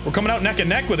 Ooh, we're coming out neck and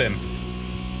neck with him.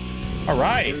 All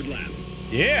right.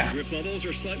 Yeah. Grip levels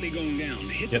are slightly going down.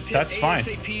 Hit Yep, the pit that's fine.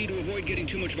 ASAP to avoid getting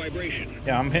too much vibration.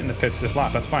 Yeah, I'm hitting the pits this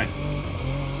lap. That's fine.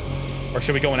 Or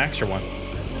should we go an extra one?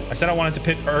 I said I wanted to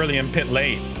pit early and pit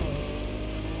late.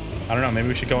 I don't know. Maybe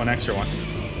we should go an extra one.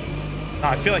 No,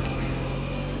 I feel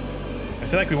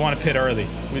like we want to pit early.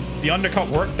 The undercut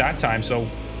worked that time, so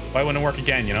why wouldn't it work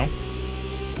again, you know?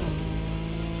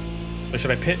 So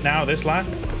should I pit now this lap?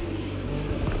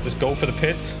 Just go for the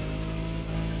pits.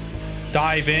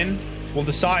 Dive in. We'll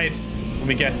decide when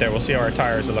we get there. We'll see how our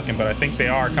tires are looking, but I think they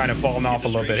are kind of falling off a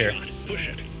little bit here. Push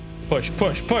it. Push,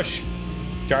 push, push.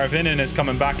 Jarvinen is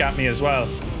coming back at me as well.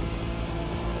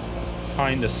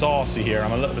 Kind of saucy here.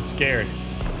 I'm a little bit scared.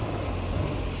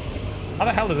 How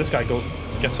the hell did this guy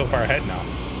get so far ahead now?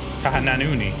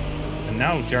 Kahananuni. And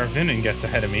now Jarvinen gets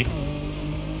ahead of me.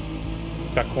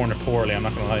 Got cornered poorly, I'm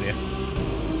not gonna lie to you.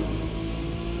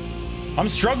 I'm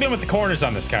struggling with the corners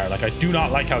on this car. Like, I do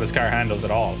not like how this car handles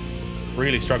at all.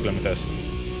 Really struggling with this.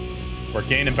 We're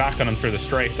gaining back on him through the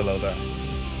straights a little bit.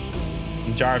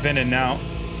 And Jarvinen now,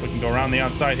 if we can go around the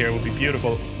outside here, it would be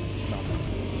beautiful. No.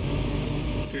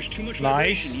 There's too much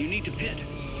Nice. vibration. You need to pit.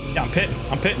 Yeah, I'm pitting.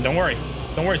 I'm pitting. Don't worry.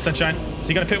 Don't worry, Sunshine. Is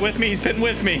he gonna pit with me? He's pitting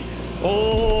with me.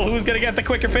 Oh, who's gonna get the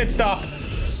quicker pit stop?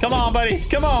 Come on, buddy.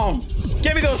 Come on.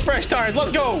 Give me those fresh tires.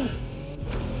 Let's go.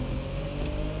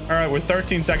 All right, we're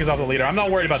 13 seconds off the leader. I'm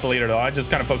not worried about the leader, though. I just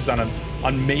kind of focus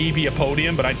on maybe a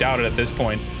podium, but I doubt it at this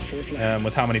point.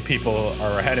 With how many people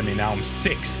are ahead of me now. I'm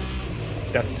 6th.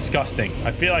 That's disgusting.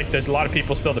 I feel like there's a lot of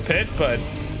people still to pit, but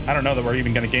I don't know that we're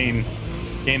even going to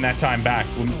gain that time back.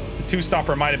 The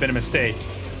 2-stopper might have been a mistake.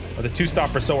 Or the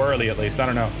 2-stopper so early, at least. I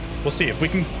don't know. We'll see. If we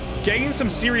can gain some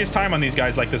serious time on these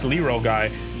guys, like this Lero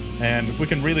guy, and if we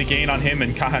can really gain on him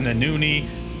and Kahananuni,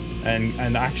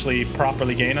 and actually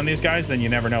properly gain on these guys, then you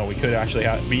never know. We could actually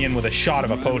be in with a shot of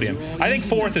a podium. I think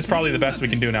 4th is probably the best we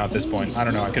can do now at this point. I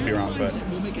don't know. I could be wrong, but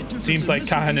it seems like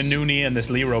Kahananuni and this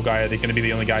Lero guy are going to be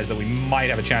the only guys that we might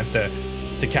have a chance to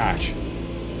catch.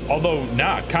 Although,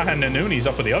 nah, Kahananuni's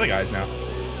up with the other guys now.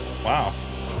 Wow.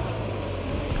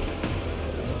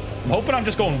 I'm hoping I'm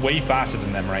just going way faster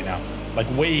than them right now. Like,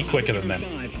 way quicker than them.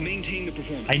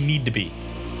 I need to be.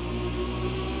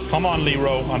 Come on,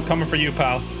 Lero. I'm coming for you,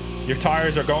 pal. Your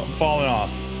tires are falling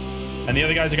off. And the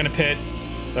other guys are going to pit.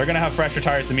 They're going to have fresher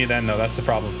tires than me then, though. That's the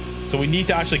problem. So we need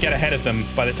to actually get ahead of them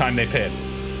by the time they pit.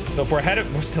 So if we're ahead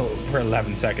of... We're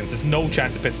 11 seconds. There's no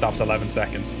chance of pit stops 11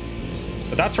 seconds.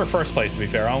 But that's for first place, to be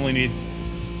fair. I only need...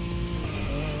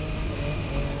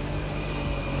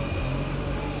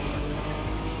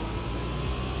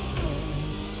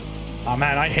 Oh,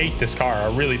 man, I hate this car.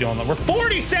 I really don't know. We're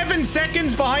 47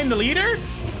 seconds behind the leader?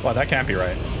 Wow, that can't be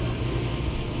right.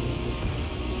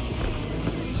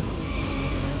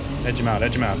 Edge him out,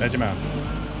 edge him out, edge him out.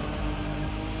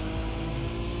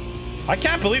 I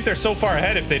can't believe they're so far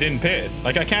ahead if they didn't pit.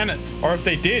 Like, I can't... Or if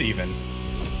they did, even.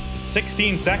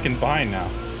 16 seconds behind now.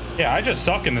 Yeah, I just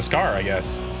suck in this car, I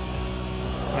guess.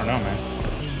 I don't know,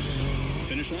 man.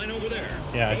 Finish line over there.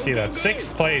 Yeah, I see that.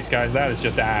 6th place, guys. That is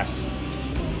just ass.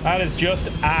 That is just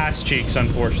ass cheeks,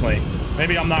 unfortunately.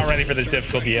 Maybe I'm not ready for this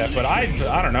difficulty yet, but I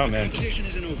don't know, man.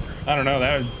 I don't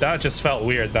know. That just felt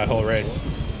weird, that whole race.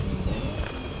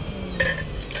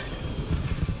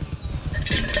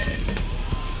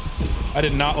 I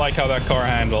did not like how that car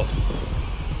handled.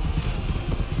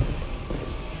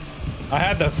 I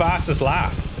had the fastest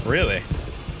lap, really.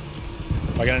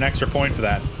 I got an extra point for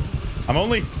that. I'm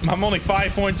only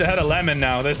 5 points ahead of Lemon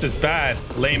now. This is bad.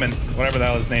 Layman, whatever the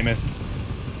hell his name is.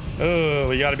 Oh,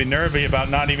 we gotta be nervy about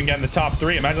not even getting the top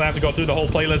 3. Imagine I have to go through the whole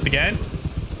playlist again.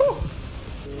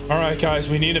 All right, guys,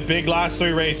 we need a big last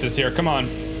 3 races here. Come on.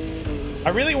 I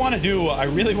really want to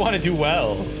do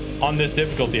well on this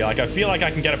difficulty. Like, I feel like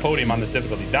I can get a podium on this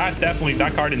difficulty.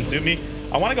 That car didn't suit me.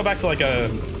 I want to go back to like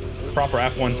a proper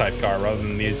F1 type car rather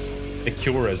than these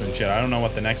Acuras and shit. I don't know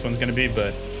what the next one's gonna be,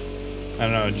 but I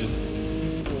don't know. Just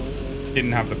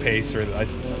didn't have the pace, or I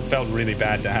felt really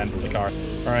bad to handle the car.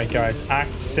 All right, guys,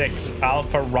 Act 6,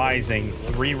 Alpha Rising.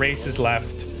 3 races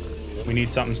left. We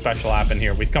need something special happen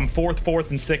here. We've come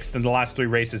 4th, and 6th in the last 3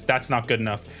 races. That's not good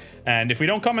enough. And if we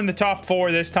don't come in the top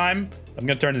 4 this time, I'm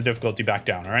going to turn the difficulty back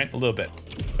down, all right? A little bit.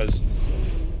 Because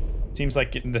it seems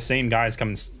like the same guys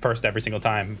come first every single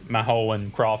time. Maho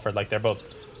and Crawford, like they're both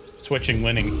switching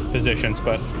winning positions.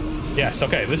 But yes,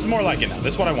 okay, this is more like it now.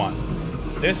 This is what I want.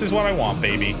 This is what I want,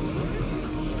 baby.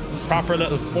 Proper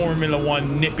little Formula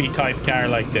 1 nippy type car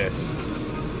like this.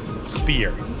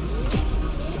 Spear.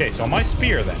 Okay, so am I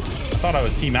Spear then? I thought I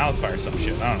was Team Alpha or some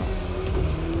shit. I don't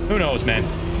know. Who knows, man?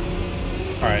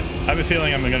 Alright, I have a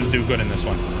feeling I'm gonna do good in this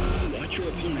one. Watch your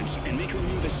opponents and make a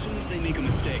move as soon as they make a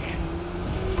mistake.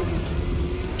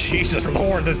 Jesus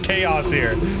Lord, there's chaos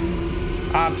here.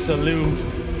 Absolute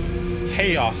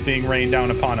chaos being rained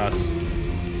down upon us.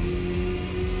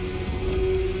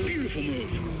 Beautiful move.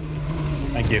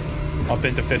 Thank you. Up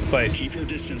into 5th place. Keep your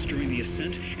distance during the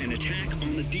ascent and attack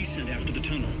on the descent after the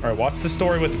tunnel. All right, what's the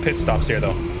story with the pit stops here,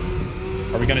 though?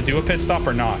 Are we gonna do a pit stop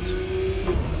or not?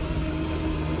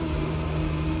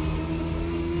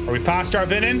 Are we past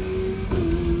Jarvinin?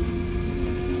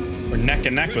 We're neck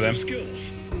and neck with him. Skills.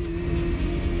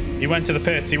 He went to the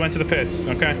pits. He went to the pits.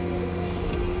 Okay.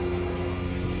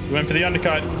 He went for the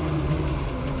undercut.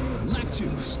 Lap 2.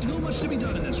 Still much to be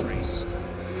done in this race.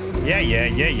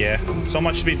 Yeah. So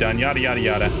much to be done. Yada, yada,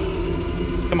 yada.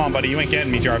 Come on, buddy. You ain't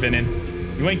getting me, Jarvinin.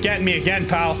 You ain't getting me again,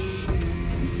 pal.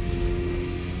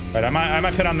 Right, I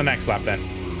might pit on the next lap then.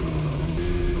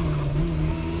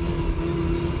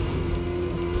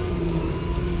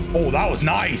 Oh, that was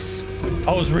nice.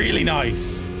 That was really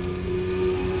nice.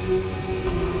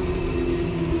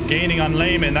 Gaining on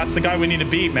Lehman. That's the guy we need to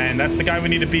beat, man. That's the guy we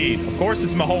need to beat. Of course,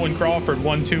 it's Maho and Crawford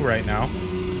 1-2 right now.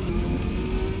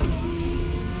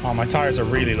 Oh, my tires are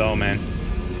really low, man.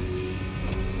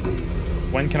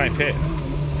 When can I pit?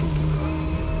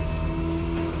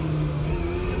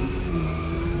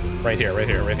 Right here.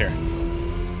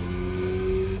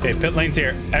 Okay, pit lane's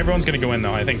here. Everyone's gonna go in,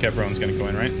 though. I think everyone's gonna go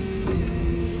in, right?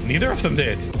 Neither of them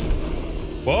did.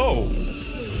 Whoa.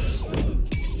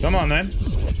 Come on, then.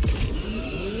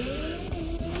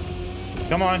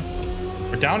 Come on.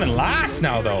 We're down in last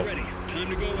now, though. Time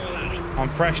to go all out. On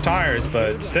fresh tires,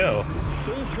 but still.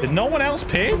 Did no one else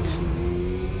pit?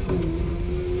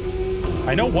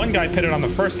 I know one guy pitted on the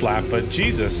first lap, but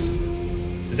Jesus.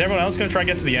 Is everyone else going to try to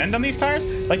get to the end on these tires?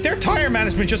 Like, their tire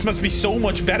management just must be so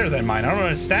much better than mine. I don't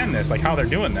understand this, like, how they're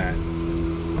doing that.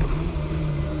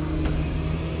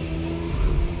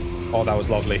 Oh, that was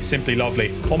lovely. Simply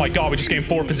lovely. Oh my God, we just gained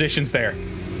 4 positions there.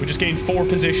 We just gained 4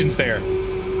 positions there.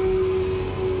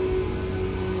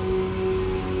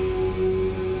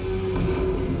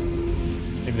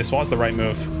 Maybe this was the right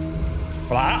move.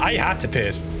 Well, I had to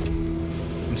pit.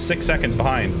 I'm 6 seconds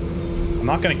behind. I'm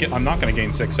not gonna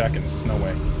gain 6 seconds. There's no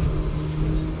way.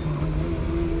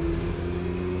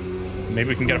 Maybe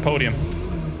we can get a podium.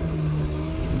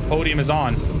 Podium is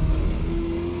on.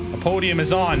 A podium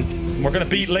is on. We're gonna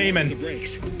beat Lehman.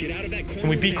 Can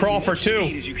we beat Crawford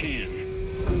too?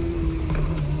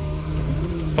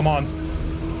 Come on.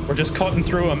 We're just cutting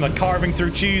through him, like carving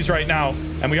through cheese right now.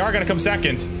 And we are gonna come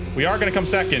second. We are gonna come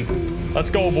second. Let's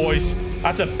go, boys.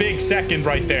 That's a big second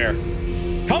right there.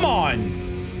 Come on.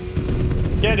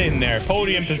 Get in there.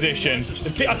 Podium position.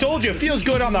 I told you, it feels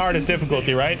good on the hardest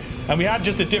difficulty, right? And we had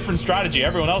just a different strategy.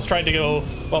 Everyone else tried to go,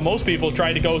 well, most people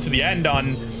tried to go to the end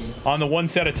on the one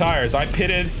set of tires. I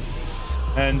pitted,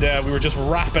 and we were just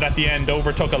rapid at the end.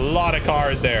 Overtook a lot of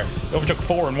cars there. Overtook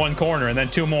 4 in one corner, and then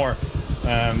 2 more.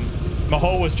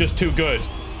 Maho was just too good,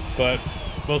 but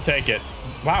we'll take it.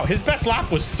 Wow, his best lap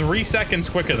was 3 seconds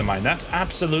quicker than mine. That's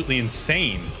absolutely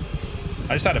insane.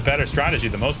 I just had a better strategy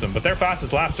than most of them, but their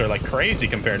fastest laps are like crazy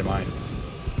compared to mine.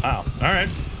 Wow. All right.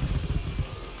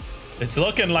 It's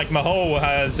looking like Maho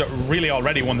has really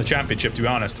already won the championship, to be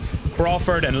honest.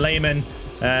 Crawford and Lehman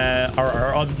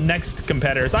are our next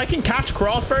competitors. I can catch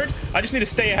Crawford. I just need to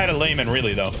stay ahead of Lehman,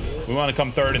 really, though. We want to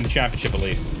come 3rd in the championship, at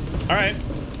least. All right.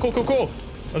 Cool.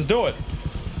 Let's do it.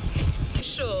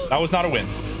 Sure. That was not a win.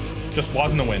 Just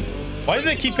wasn't a win. Why do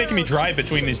they keep making me drive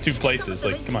between these 2 places?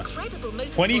 Like, come on.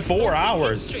 24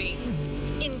 hours.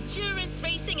 Endurance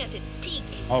racing at its peak.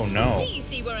 Oh, no. Do you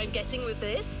see where I'm getting with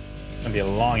this? It's gonna be a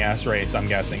long-ass race, I'm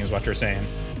guessing, is what you're saying.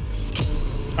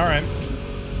 All right.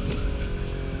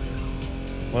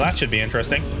 Well, that should be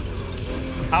interesting.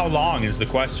 How long is the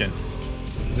question?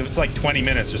 Because if it's like 20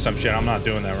 minutes or some shit, I'm not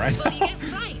doing that, right? Well, you guessed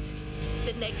right.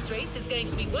 The next race is going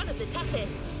to be one of the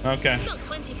toughest. Okay. Not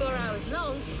 24 hours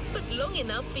long, but long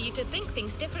enough for you to think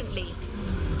things differently.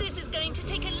 This is going to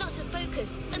take a lot of focus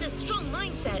and a strong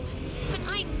mindset, but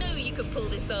I know you can pull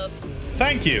this off.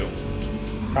 Thank you.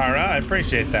 All right, I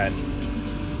appreciate that.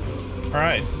 All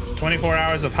right, 24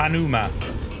 hours of Hanuma.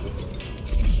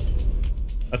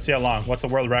 Let's see how long. What's the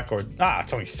world record? Ah,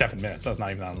 it's only 7 minutes. That's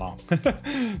not even that long.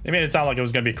 They made it sound like it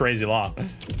was going to be crazy long.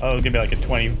 Oh, it was going to be like a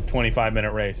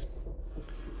 25-minute race.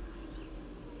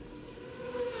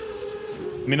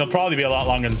 I mean, it'll probably be a lot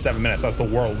longer than 7 minutes. That's the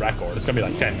world record. It's going to be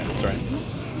like 10 minutes, right?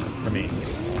 For me.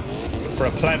 For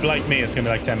a pleb like me, it's going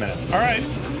to be like 10 minutes. All right.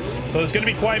 So there's going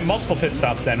to be quite multiple pit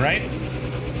stops then, right?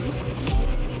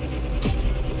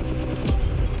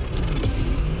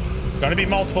 Going to be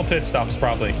multiple pit stops,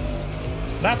 probably.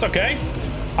 That's okay.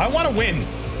 I want to win.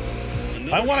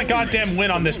 I want a goddamn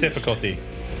win on this difficulty.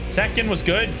 Second was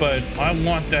good, but I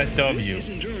want that W. This is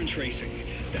endurance racing.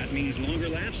 That means longer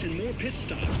laps and more pit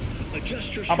stops.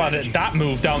 Adjust your How about it? That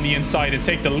move down the inside and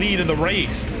take the lead of the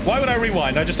race. Why would I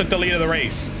rewind? I just took the lead of the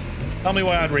race. Tell me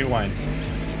why I'd rewind.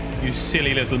 You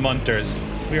silly little munters.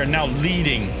 We are now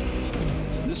leading.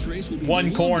 This race will be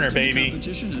One corner, baby.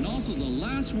 Competition and also the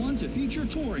last one to feature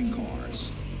touring cars.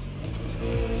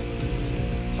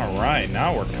 All right,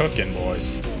 now we're cooking,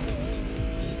 boys.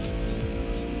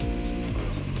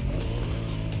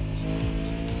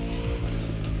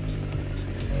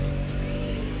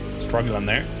 Struggling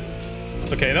there.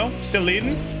 It's okay though. Still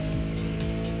leading.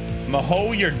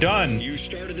 Maho, you're done. You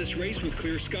started this race with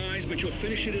clear skies, but you'll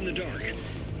finish it in the dark.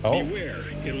 Oh. Beware,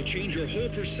 it'll change your whole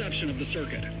perception of the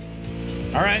circuit.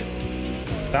 All right.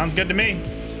 Sounds good to me.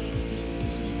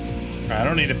 All right, I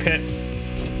don't need to pit.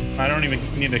 I don't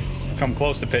even need to come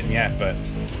close to pitting yet, but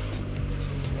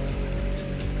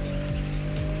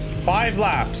 5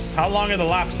 laps. How long are the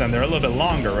laps then? They're a little bit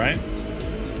longer, right?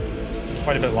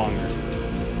 Quite a bit longer.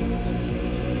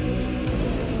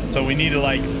 So we need to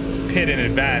like pit in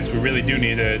advance. We really do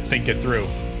need to think it through.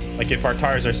 Like if our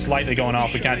tires are slightly going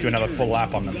off, we can't do another full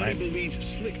lap on them, right? Leads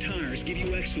slick tires give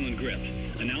you excellent grip.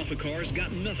 An Alpha car's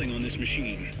got nothing on this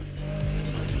machine.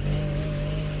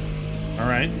 All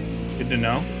right, good to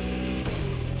know.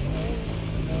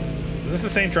 Is this the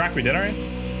same track we did already?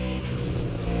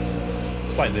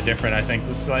 Slightly different, I think.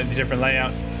 Slightly different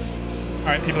layout. All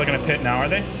right, people are gonna pit now, are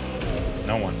they?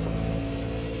 No one.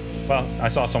 Well, I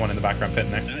saw someone in the background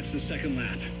pitting there. That's the second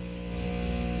lap.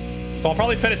 So I'll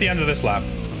probably pit at the end of this lap.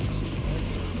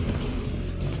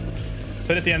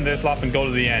 Pit at the end of this lap and go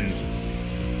to the end.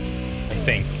 I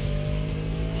think.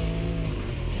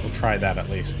 We'll try that at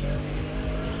least.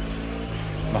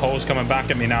 Maho's coming back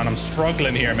at me now and I'm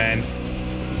struggling here, man.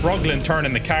 Struggling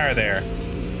turning the car there.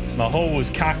 Maho was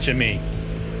catching me.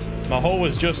 Maho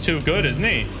was just too good, isn't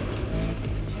he?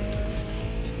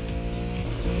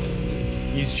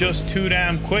 He's just too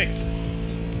damn quick.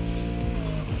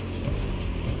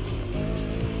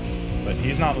 But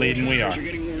he's not leading, we are.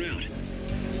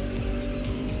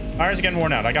 Tires are getting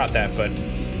worn out, I got that, but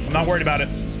I'm not worried about it.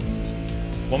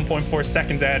 1.4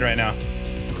 seconds ahead right now.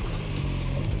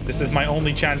 This is my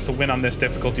only chance to win on this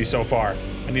difficulty so far.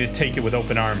 I need to take it with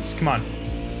open arms. Come on.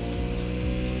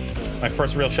 My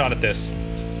first real shot at this.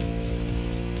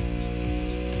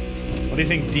 What do you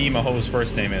think D Maho's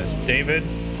first name is? David?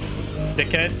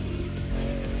 Dickhead?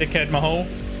 Dickhead Maho?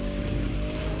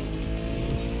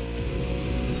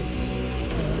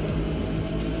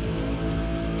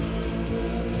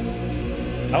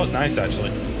 That was nice, actually.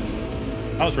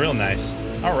 That was real nice.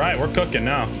 All right, we're cooking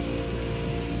now.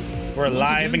 We're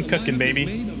alive and cooking, baby.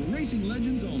 Made of racing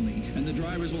legends only, and the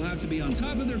drivers will have to be on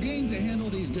top of their game to handle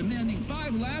these demanding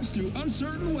 5 laps through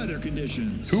uncertain weather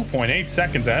conditions. 2.8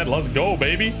 seconds ahead. Let's go,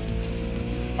 baby.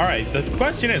 All right, the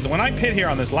question is, when I pit here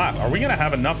on this lap, are we going to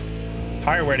have enough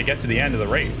tire wear to get to the end of the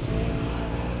race?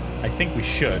 I think we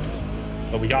should,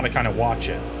 but we got to kind of watch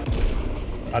it.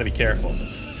 Got to be careful.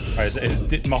 All right, is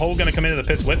Maho going to come into the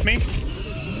pits with me?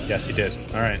 Yes, he did.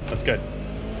 All right, that's good.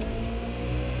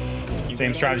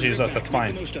 Same strategy as us, that's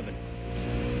fine.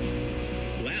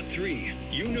 Lap 3,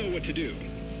 you know what to do.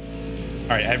 All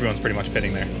right, everyone's pretty much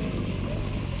pitting there.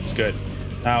 It's good.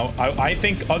 Now, I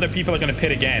think other people are going to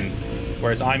pit again,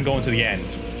 whereas I'm going to the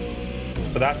end.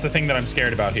 So that's the thing that I'm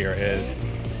scared about here is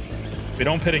if we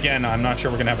don't pit again, I'm not sure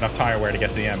we're going to have enough tire wear to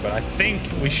get to the end, but I think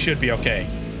we should be okay.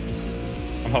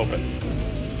 I'm hoping.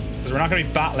 Because we're not going to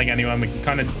be battling anyone. We can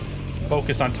kind of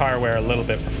focus on tire wear a little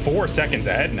bit. We're 4 seconds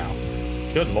ahead now.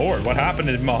 Good lord, what happened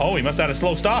to Maho? He must have had a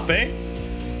slow stop, eh?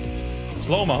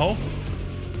 Slow, Maho.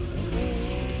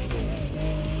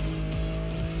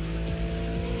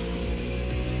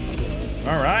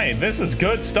 All right, this is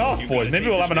good stuff, boys. Maybe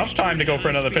we'll have enough time to go for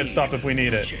another pit stop if we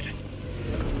need it.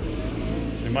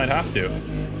 We might have to.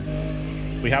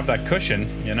 We have that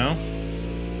cushion, you know?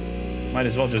 Might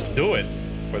as well just do it.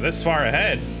 If we're this far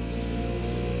ahead.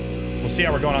 We'll see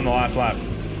how we're going on the last lap.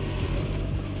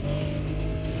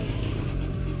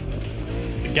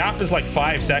 The gap is like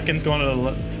 5 seconds going to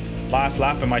the last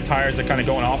lap, and my tires are kind of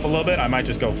going off a little bit. I might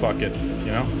just go fuck it,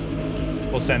 you know?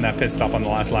 We'll send that pit stop on the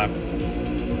last lap.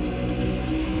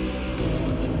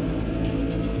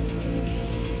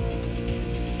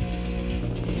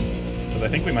 Because I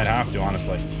think we might have to,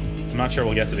 honestly. I'm not sure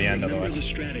we'll get to the end otherwise. The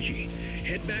strategy.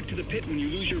 Head back to the pit when you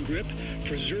lose your grip.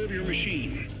 Preserve your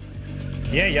machine.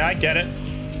 Yeah, I get it.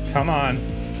 Come on.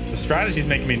 The strategy's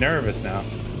making me nervous now.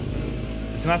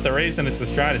 It's not the racing, it's the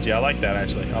strategy. I like that,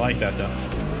 actually. I like that, though.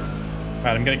 All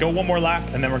right, I'm going to go one more lap,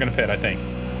 and then we're going to pit, I think.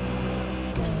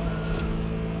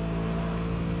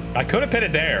 I could have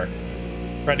pitted there.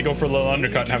 Tried to go for a little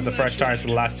undercut and have the fresh tires for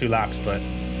the last 2 laps, but I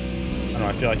don't know,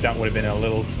 I feel like that would have been a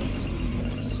little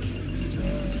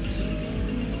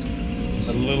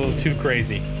too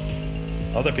crazy.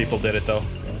 Other people did it though.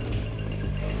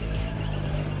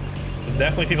 There's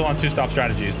definitely people on 2-stop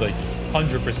strategies, like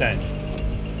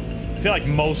 100%. I feel like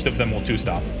most of them will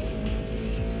 2-stop.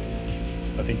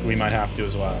 I think we might have to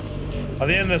as well. By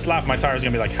the end of this lap, my tires are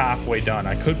gonna be like halfway done.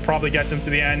 I could probably get them to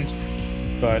the end,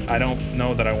 but I don't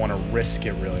know that I want to risk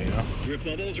it really, you know? Grip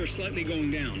levels are slightly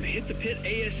going down. Hit the pit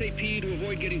ASAP to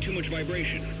avoid getting too much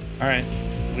vibration. All right,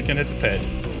 we can hit the pit.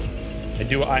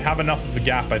 I have enough of a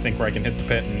gap, I think, where I can hit the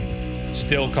pit and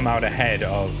still come out ahead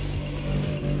of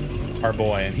our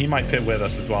boy, and he might pit with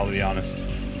us as well, to be honest.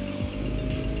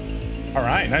 All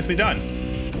right, nicely done.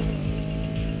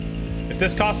 If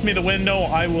this costs me the win, though,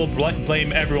 I will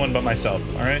blame everyone but myself.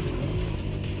 All right,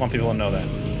 I want people to know that.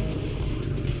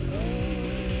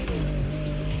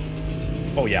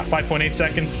 Oh yeah, 5.8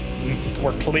 seconds.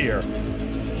 We're clear.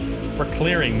 We're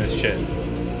clearing this shit.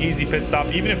 Easy pit stop.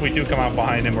 Even if we do come out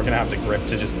behind him, we're gonna have the grip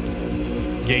to just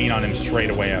gain on him straight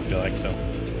away, I feel like. So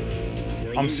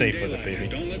I'm safe with it, baby.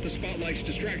 Don't let the spotlights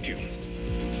distract you.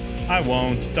 I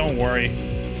won't. Don't worry.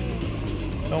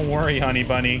 Don't worry, honey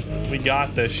bunny. We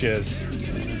got this shiz.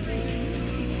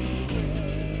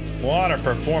 What a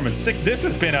performance. Sick. This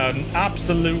has been an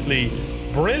absolutely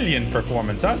brilliant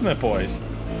performance, hasn't it, boys?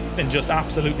 Been just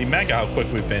absolutely mega how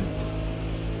quick we've been.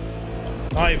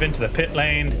 Dive into the pit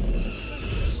lane.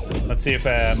 Let's see if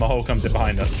Maho comes in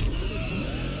behind us.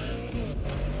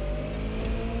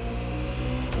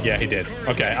 Yeah, he did.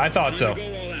 Okay, I thought so.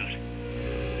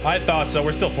 I thought so.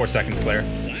 We're still 4 seconds clear.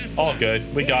 All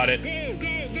good. We got it.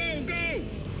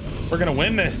 We're gonna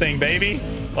win this thing, baby.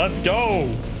 Let's go.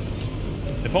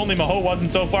 If only Maho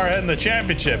wasn't so far ahead in the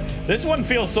championship. This one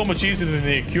feels so much easier than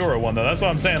the Acura one, though. That's what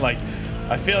I'm saying. Like,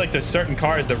 I feel like there's certain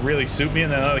cars that really suit me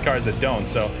and then other cars that don't.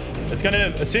 So it's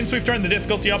gonna, since we've turned the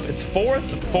difficulty up, it's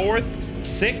 4th,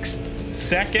 6th,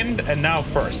 2nd, and now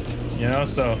 1st. You know,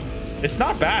 so it's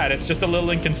not bad. It's just a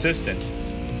little inconsistent.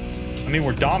 I mean,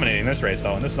 we're dominating this race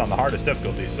though, and this is on the hardest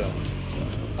difficulty. So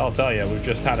I'll tell you, we've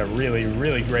just had a really,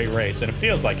 really great race, and it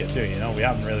feels like it too. You know, we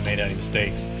haven't really made any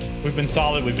mistakes. We've been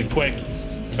solid. We've been quick.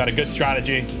 We've got a good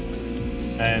strategy,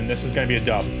 and this is gonna be a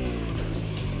dub.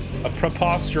 A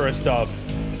preposterous dub.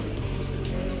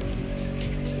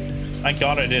 Thank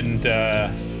God I didn't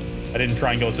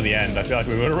try and go to the end. I feel like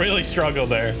we would have really struggled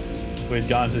there if we'd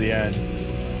gone to the end.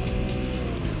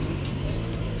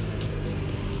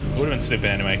 Would have been stupid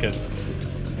anyway, because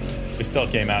we still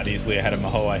came out easily ahead of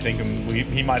Maho. I think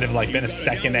he might have like been a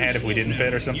second ahead if we didn't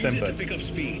pit or something, but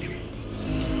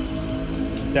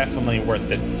definitely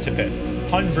worth it to pit.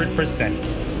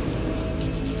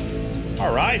 100%.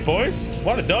 All right, boys.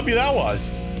 What a W that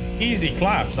was. Easy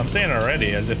claps. I'm saying it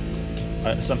already as if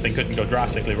something couldn't go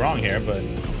drastically wrong here, but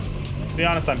to be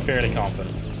honest, I'm fairly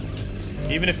confident.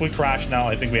 Even if we crash now,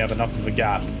 I think we have enough of a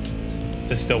gap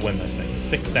to still win this thing.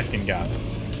 6-second gap.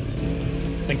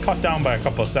 It's been cut down by a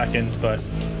couple of seconds, but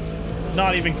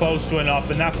not even close to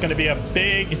enough, and that's going to be a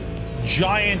big,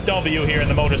 giant W here in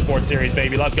the Motorsport Series,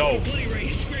 baby. Let's go.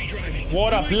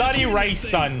 What a bloody race,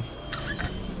 son.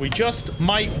 We just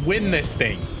might win this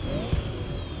thing.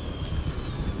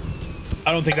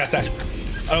 I don't think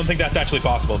that's actually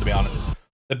possible, to be honest.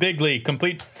 The big league,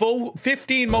 complete full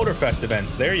 15 Motorfest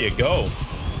events. There you go.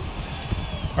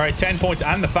 All right, 10 points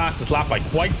and the fastest lap by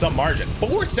quite some margin.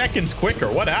 4 seconds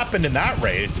quicker. What happened in that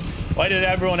race? Why did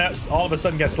everyone else all of a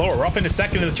sudden get slower? We're up into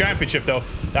 2nd in the championship, though.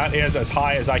 That is as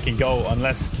high as I can go,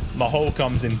 unless Maho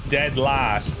comes in dead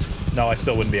last. No, I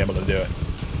still wouldn't be able to do it.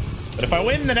 But if I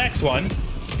win the next one,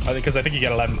 because I think you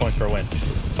get 11 points for a win.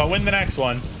 If I win the next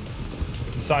one,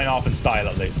 we can sign off in style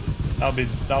at least. That'll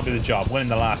be the job. Winning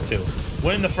the last 2.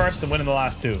 Winning the first and winning the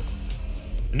last 2.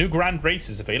 A new Grand Race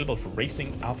is available for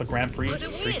Racing Alpha Grand Prix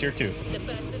Street Tier 2. The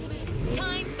first of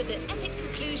time for the epic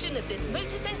conclusion of this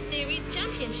Motorfest Series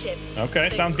Championship. Okay,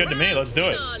 sounds good to me. Let's do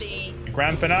it. The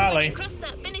grand finale. If you cross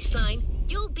that finish line,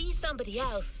 you'll be somebody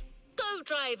else. Go,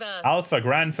 driver. Alpha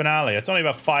Grand Finale. It's only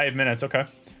about 5 minutes. Okay.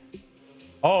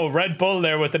 Oh, Red Bull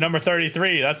there with the number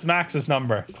 33. That's Max's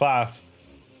number. Class.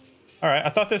 All right, I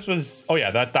thought this was... Oh,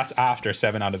 yeah, that's after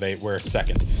 7 out of 8. We're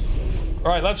 2nd.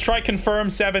 All right, let's try confirm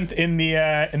 7th in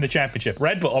the championship.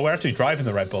 Red Bull. Oh, we're actually driving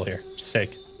the Red Bull here.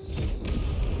 Sick.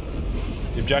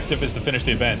 The objective is to finish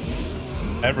the event.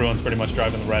 Everyone's pretty much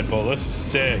driving the Red Bull. This is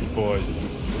sick, boys.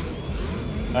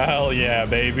 Hell yeah,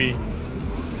 baby.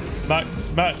 Max,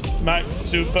 max, max,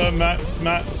 super max,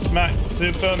 max, max,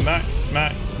 super max,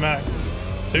 max, max,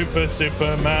 super,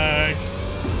 super max.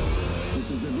 This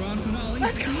is the grand finale.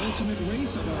 Let's go. The ultimate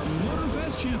race of our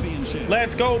Motorfest Championship.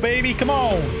 Let's go, baby. Come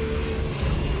on.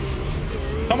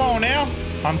 Come on now.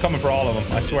 I'm coming for all of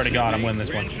them. I swear to God, I'm winning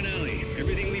this one.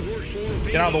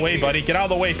 Get out of the way, buddy. Get out of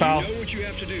the way, pal. I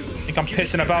think I'm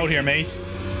pissing about here, mate.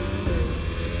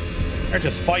 They're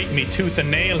just fighting me tooth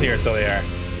and nail here, so they are.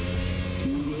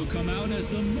 Who will come out as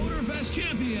the Motorfest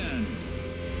champion?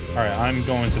 All right, I'm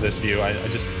going to this view. I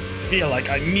just feel like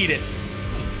I need it.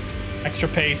 Extra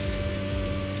pace.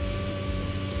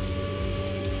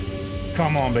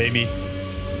 Come on, baby.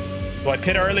 Do I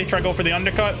pit early, try to go for the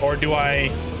undercut, or do I...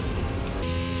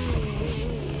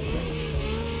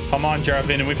 Come on,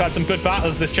 Jarvin. We've had some good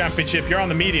battles this championship. You're on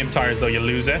the medium tires, though, you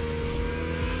loser.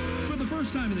 For the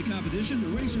first time in the competition, the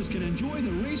racers can enjoy the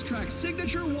racetrack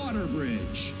signature water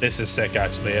bridge. This is sick,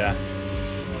 actually, yeah.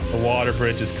 The water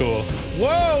bridge is cool.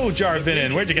 Whoa,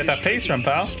 Jarvin. Where'd you get that pace from,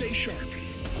 pal? Stay sharp.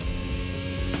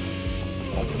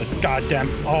 Oh, for the goddamn...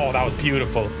 Oh, that was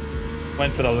beautiful.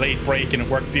 Went for the late brake and it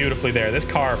worked beautifully there. This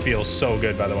car feels so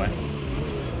good, by the way.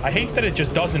 I hate that it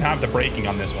just doesn't have the braking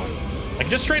on this one. Like,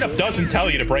 just straight up doesn't tell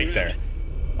you to brake there.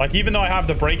 Like, even though I have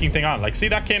the braking thing on. Like, see,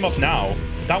 that came up now.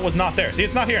 That was not there. See,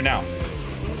 it's not here now.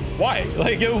 Why?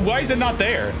 Like, why is it not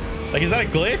there? Like, is that a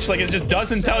glitch? Like, it just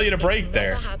doesn't tell you to brake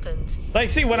there. Like,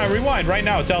 see, when I rewind right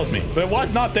now, it tells me. But it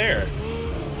was not there.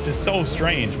 Just so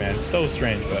strange, man. It's so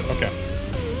strange, but okay.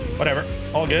 Whatever.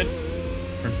 All good.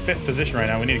 We're in 5th position right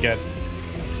now. We need to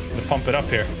pump it up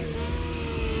here.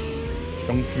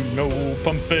 Don't you know,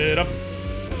 pump it up.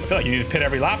 I feel like you need to pit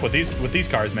every lap with these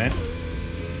cars, man.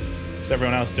 What's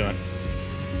everyone else doing?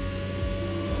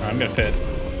 All right, I'm gonna pit.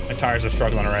 My tires are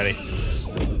struggling already.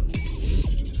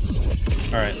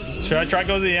 All right, should I try to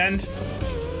go to the end?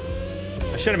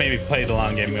 I should have maybe played the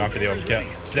long game and gone for the overkill.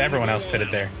 Because everyone else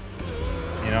pitted there.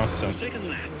 You know, so...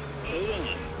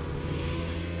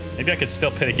 Maybe I could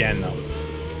still pit again, though.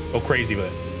 Go crazy with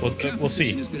it. We'll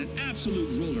see. Has been an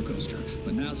absolute roller coaster,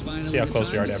 but now's finally see how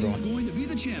close we are to everyone. Going to be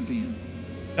the champion.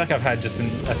 I feel like I've had just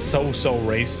a so-so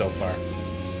race so far.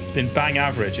 It's been bang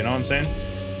average, you know what I'm saying?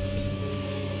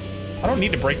 I don't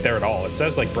need to brake there at all. It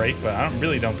says like brake, but I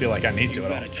really don't feel like I need to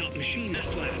at all. A top machine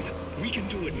this lap. We can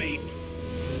do it, mate.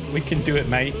 We can do it,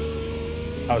 mate.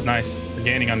 That was nice. We're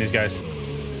gaining on these guys.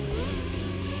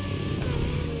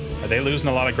 Are they losing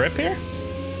a lot of grip here?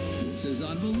 This is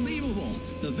unbelievable.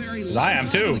 The very last I am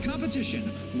too.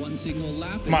 Competition. One single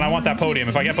lap. Come on, I want that podium.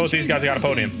 If I get both these guys, I got a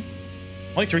podium.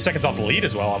 Only 3 seconds off the lead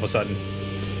as well, all of a sudden.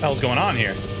 What the hell's going on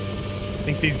here? I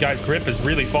think these guys' grip is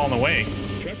really falling away.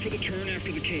 Prep for the turn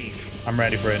after the cave. I'm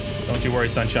ready for it. Don't you worry,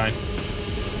 sunshine.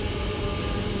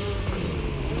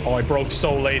 Oh, I broke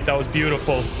so late. That was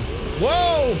beautiful.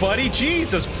 Whoa, buddy.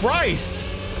 Jesus Christ.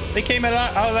 They came out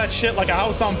of that shit like a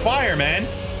house on fire, man.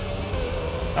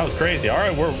 That was crazy. All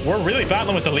right, we're really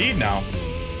battling with the lead now.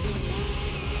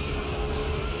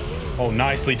 Oh,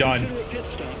 nicely done. Consider a pit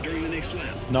stop during the next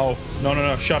lap. No.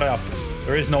 Shut up.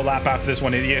 There is no lap after this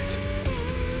one, idiot.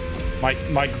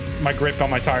 My grip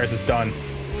on my tires is done.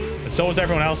 But so is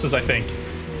everyone else's, I think.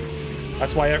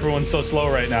 That's why everyone's so slow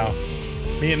right now.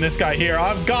 Me and this guy here,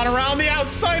 I've gone around the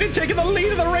outside and taken the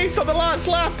lead of the race on the last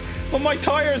lap. But my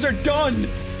tires are done.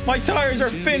 My tires are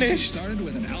finished. Started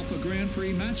with an Alpha Grand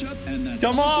Prix matchup, and that's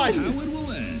come on. how it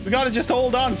will end. We gotta just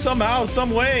hold on somehow, some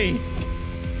way.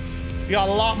 We got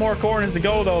a lot more corners to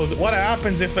go, though. What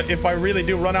happens if I really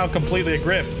do run out completely of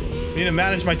grip? I need to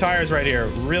manage my tires right here.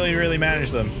 Really, really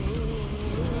manage them.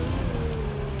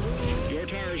 Your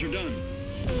tires are done.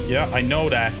 Yeah, I know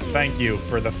that. Thank you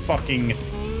for the fucking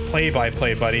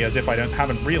play-by-play, buddy. As if I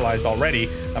haven't realized already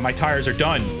that my tires are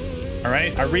done. All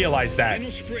right? I realize that.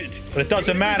 But it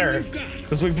doesn't matter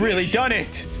because we've really done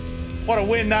it. What a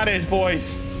win that is,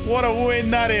 boys. What a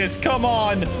win that is. Come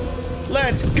on.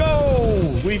 Let's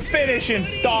go. We finish in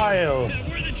style.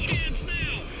 We're the champs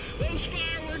now. Those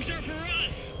fireworks are for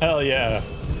us. Hell yeah.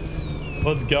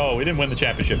 Let's go. We didn't win the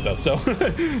championship, though, so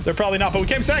they're probably not. But we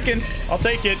came second. I'll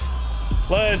take it.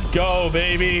 Let's go,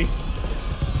 baby.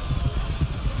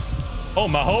 Oh,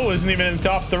 Maho isn't even in the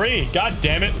top 3. God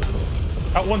damn it.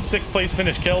 That 6th place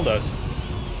finish killed us.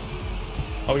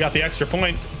 Oh, we got the extra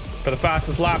point for the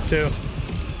fastest lap, too.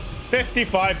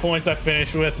 55 points I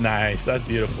finished with. Nice. That's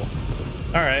beautiful.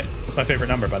 All right. That's my favorite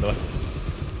number, by the way.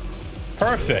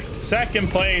 Perfect. 2nd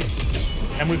place.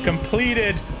 And we've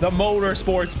completed the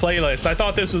Motorsports playlist. I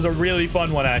thought this was a really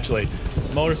fun one, actually.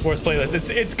 Motorsports playlist.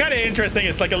 It's kind of interesting.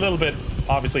 It's like a little bit,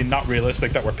 obviously, not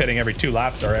realistic that we're pitting every 2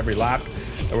 laps or every lap.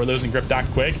 That we're losing grip that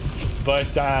quick. But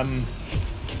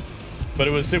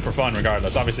it was super fun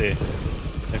regardless. Obviously,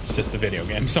 it's just a video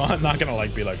game, so I'm not gonna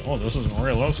be like, oh, this isn't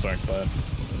realistic, but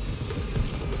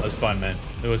it was fun, man.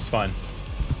 It was fun.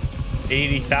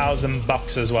 80,000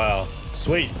 bucks as well.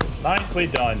 Sweet. Nicely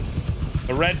done.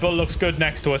 The Red Bull looks good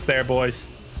next to us there, boys.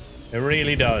 It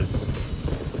really does.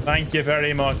 Thank you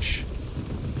very much.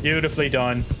 Beautifully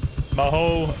done.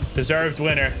 Maho, deserved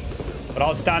winner. But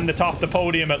I'll stand atop the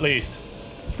podium at least.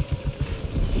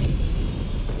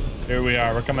 Here we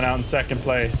are. We're coming out in second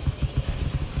place.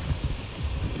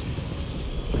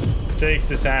 Shakes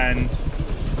his hand.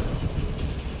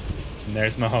 And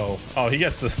there's Maho. Oh, he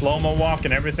gets the slow-mo walk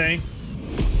and everything.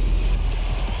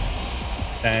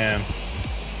 Damn.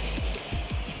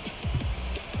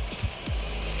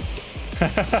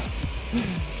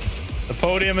 The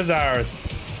podium is ours.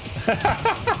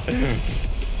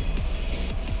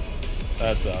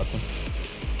 That's awesome.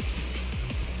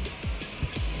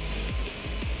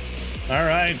 All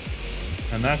right.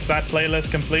 And that's that playlist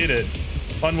completed.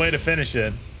 Fun way to finish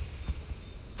it.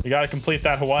 We got to complete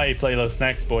that Hawaii playlist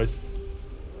next, boys.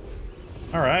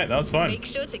 All right, that was fun. Make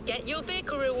sure to get your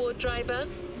vehicle reward, driver.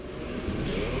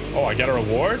 Oh, I get a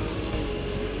reward?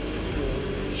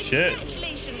 Shit.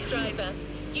 Congratulations, driver.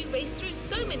 You raced through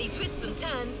so many twists and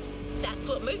turns. That's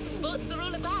what motorsports are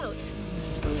all about.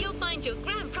 You'll find your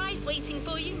grand prize waiting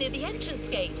for you near the entrance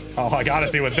gate. Oh, I gotta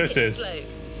see what this is. Slow.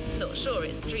 Not sure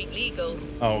it's street legal.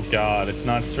 Oh God, it's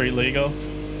not street legal?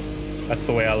 That's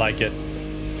the way I like it.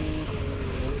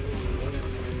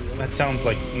 That sounds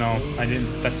like, no, I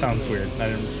didn't, that sounds weird. I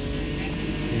didn't,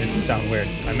 it didn't sound weird.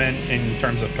 I meant in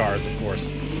terms of cars, of course.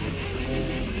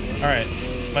 All right,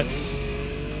 let's,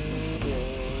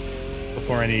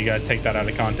 before any of you guys take that out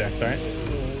of context, all right?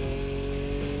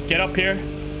 Get up here.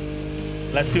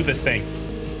 Let's do this thing.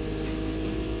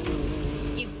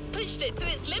 You've pushed it to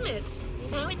its limits.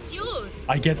 Now it's yours.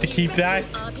 I get to keep that?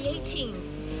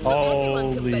 RB18.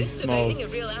 Holy smokes. A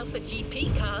smokes. real Alpha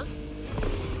GP car.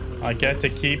 I get to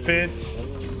keep it.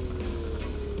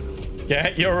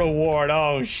 Get your reward.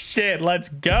 Oh shit, let's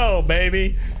go,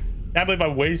 baby. Can't believe I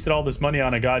wasted all this money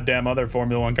on a goddamn other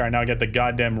Formula 1 car. Now I get the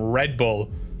goddamn Red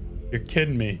Bull. You're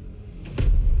kidding me.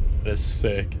 That is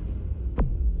sick.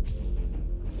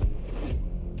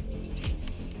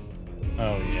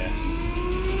 Oh yes.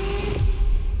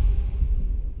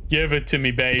 Give it to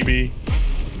me, baby.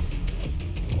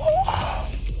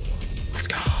 Let's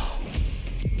go.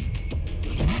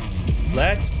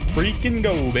 Let's freaking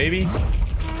go, baby.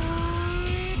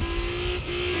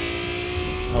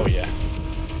 Oh yeah.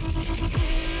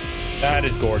 That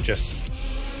is gorgeous.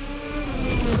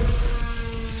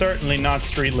 Certainly not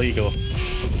street legal,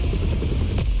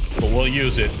 but we'll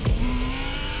use it.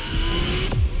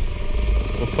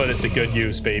 We'll put it to good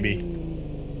use, baby.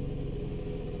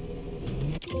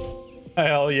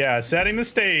 Hell yeah, setting the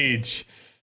stage.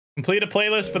 Complete a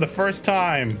playlist for the first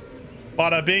time.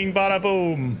 Bada bing, bada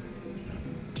boom.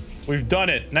 We've done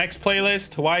it. Next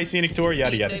playlist, Hawaii Scenic Tour,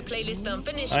 yada yada. No playlist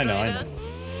unfinished, I know.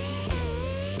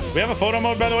 We have a photo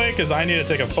mode, by the way, because I need to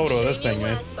take a photo of this thing,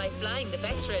 man. By flying the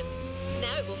veteran.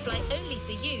 Now it will fly only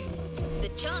for you. The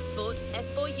Transport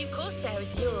F4U Corsair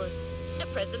is yours. A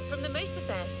present from the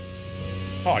Motorfest.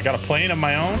 Oh, I got a plane of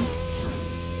my own?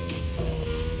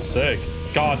 Sick.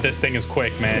 God, this thing is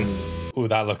quick, man. Ooh,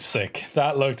 that looks sick.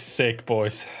 That looks sick,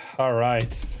 boys. All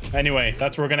right. Anyway,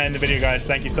 that's where we're gonna end the video, guys.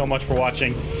 Thank you so much for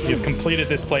watching. You've completed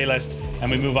this playlist,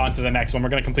 and we move on to the next one. We're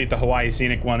gonna complete the Hawaii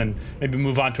Scenic one and maybe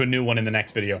move on to a new one in the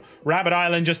next video. Rabbit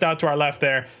Island just out to our left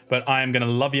there, but I am gonna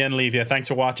love you and leave you. Thanks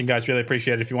for watching, guys. Really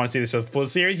appreciate it. If you want to see this as a full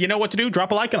series, you know what to do.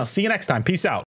 Drop a like, and I'll see you next time. Peace out.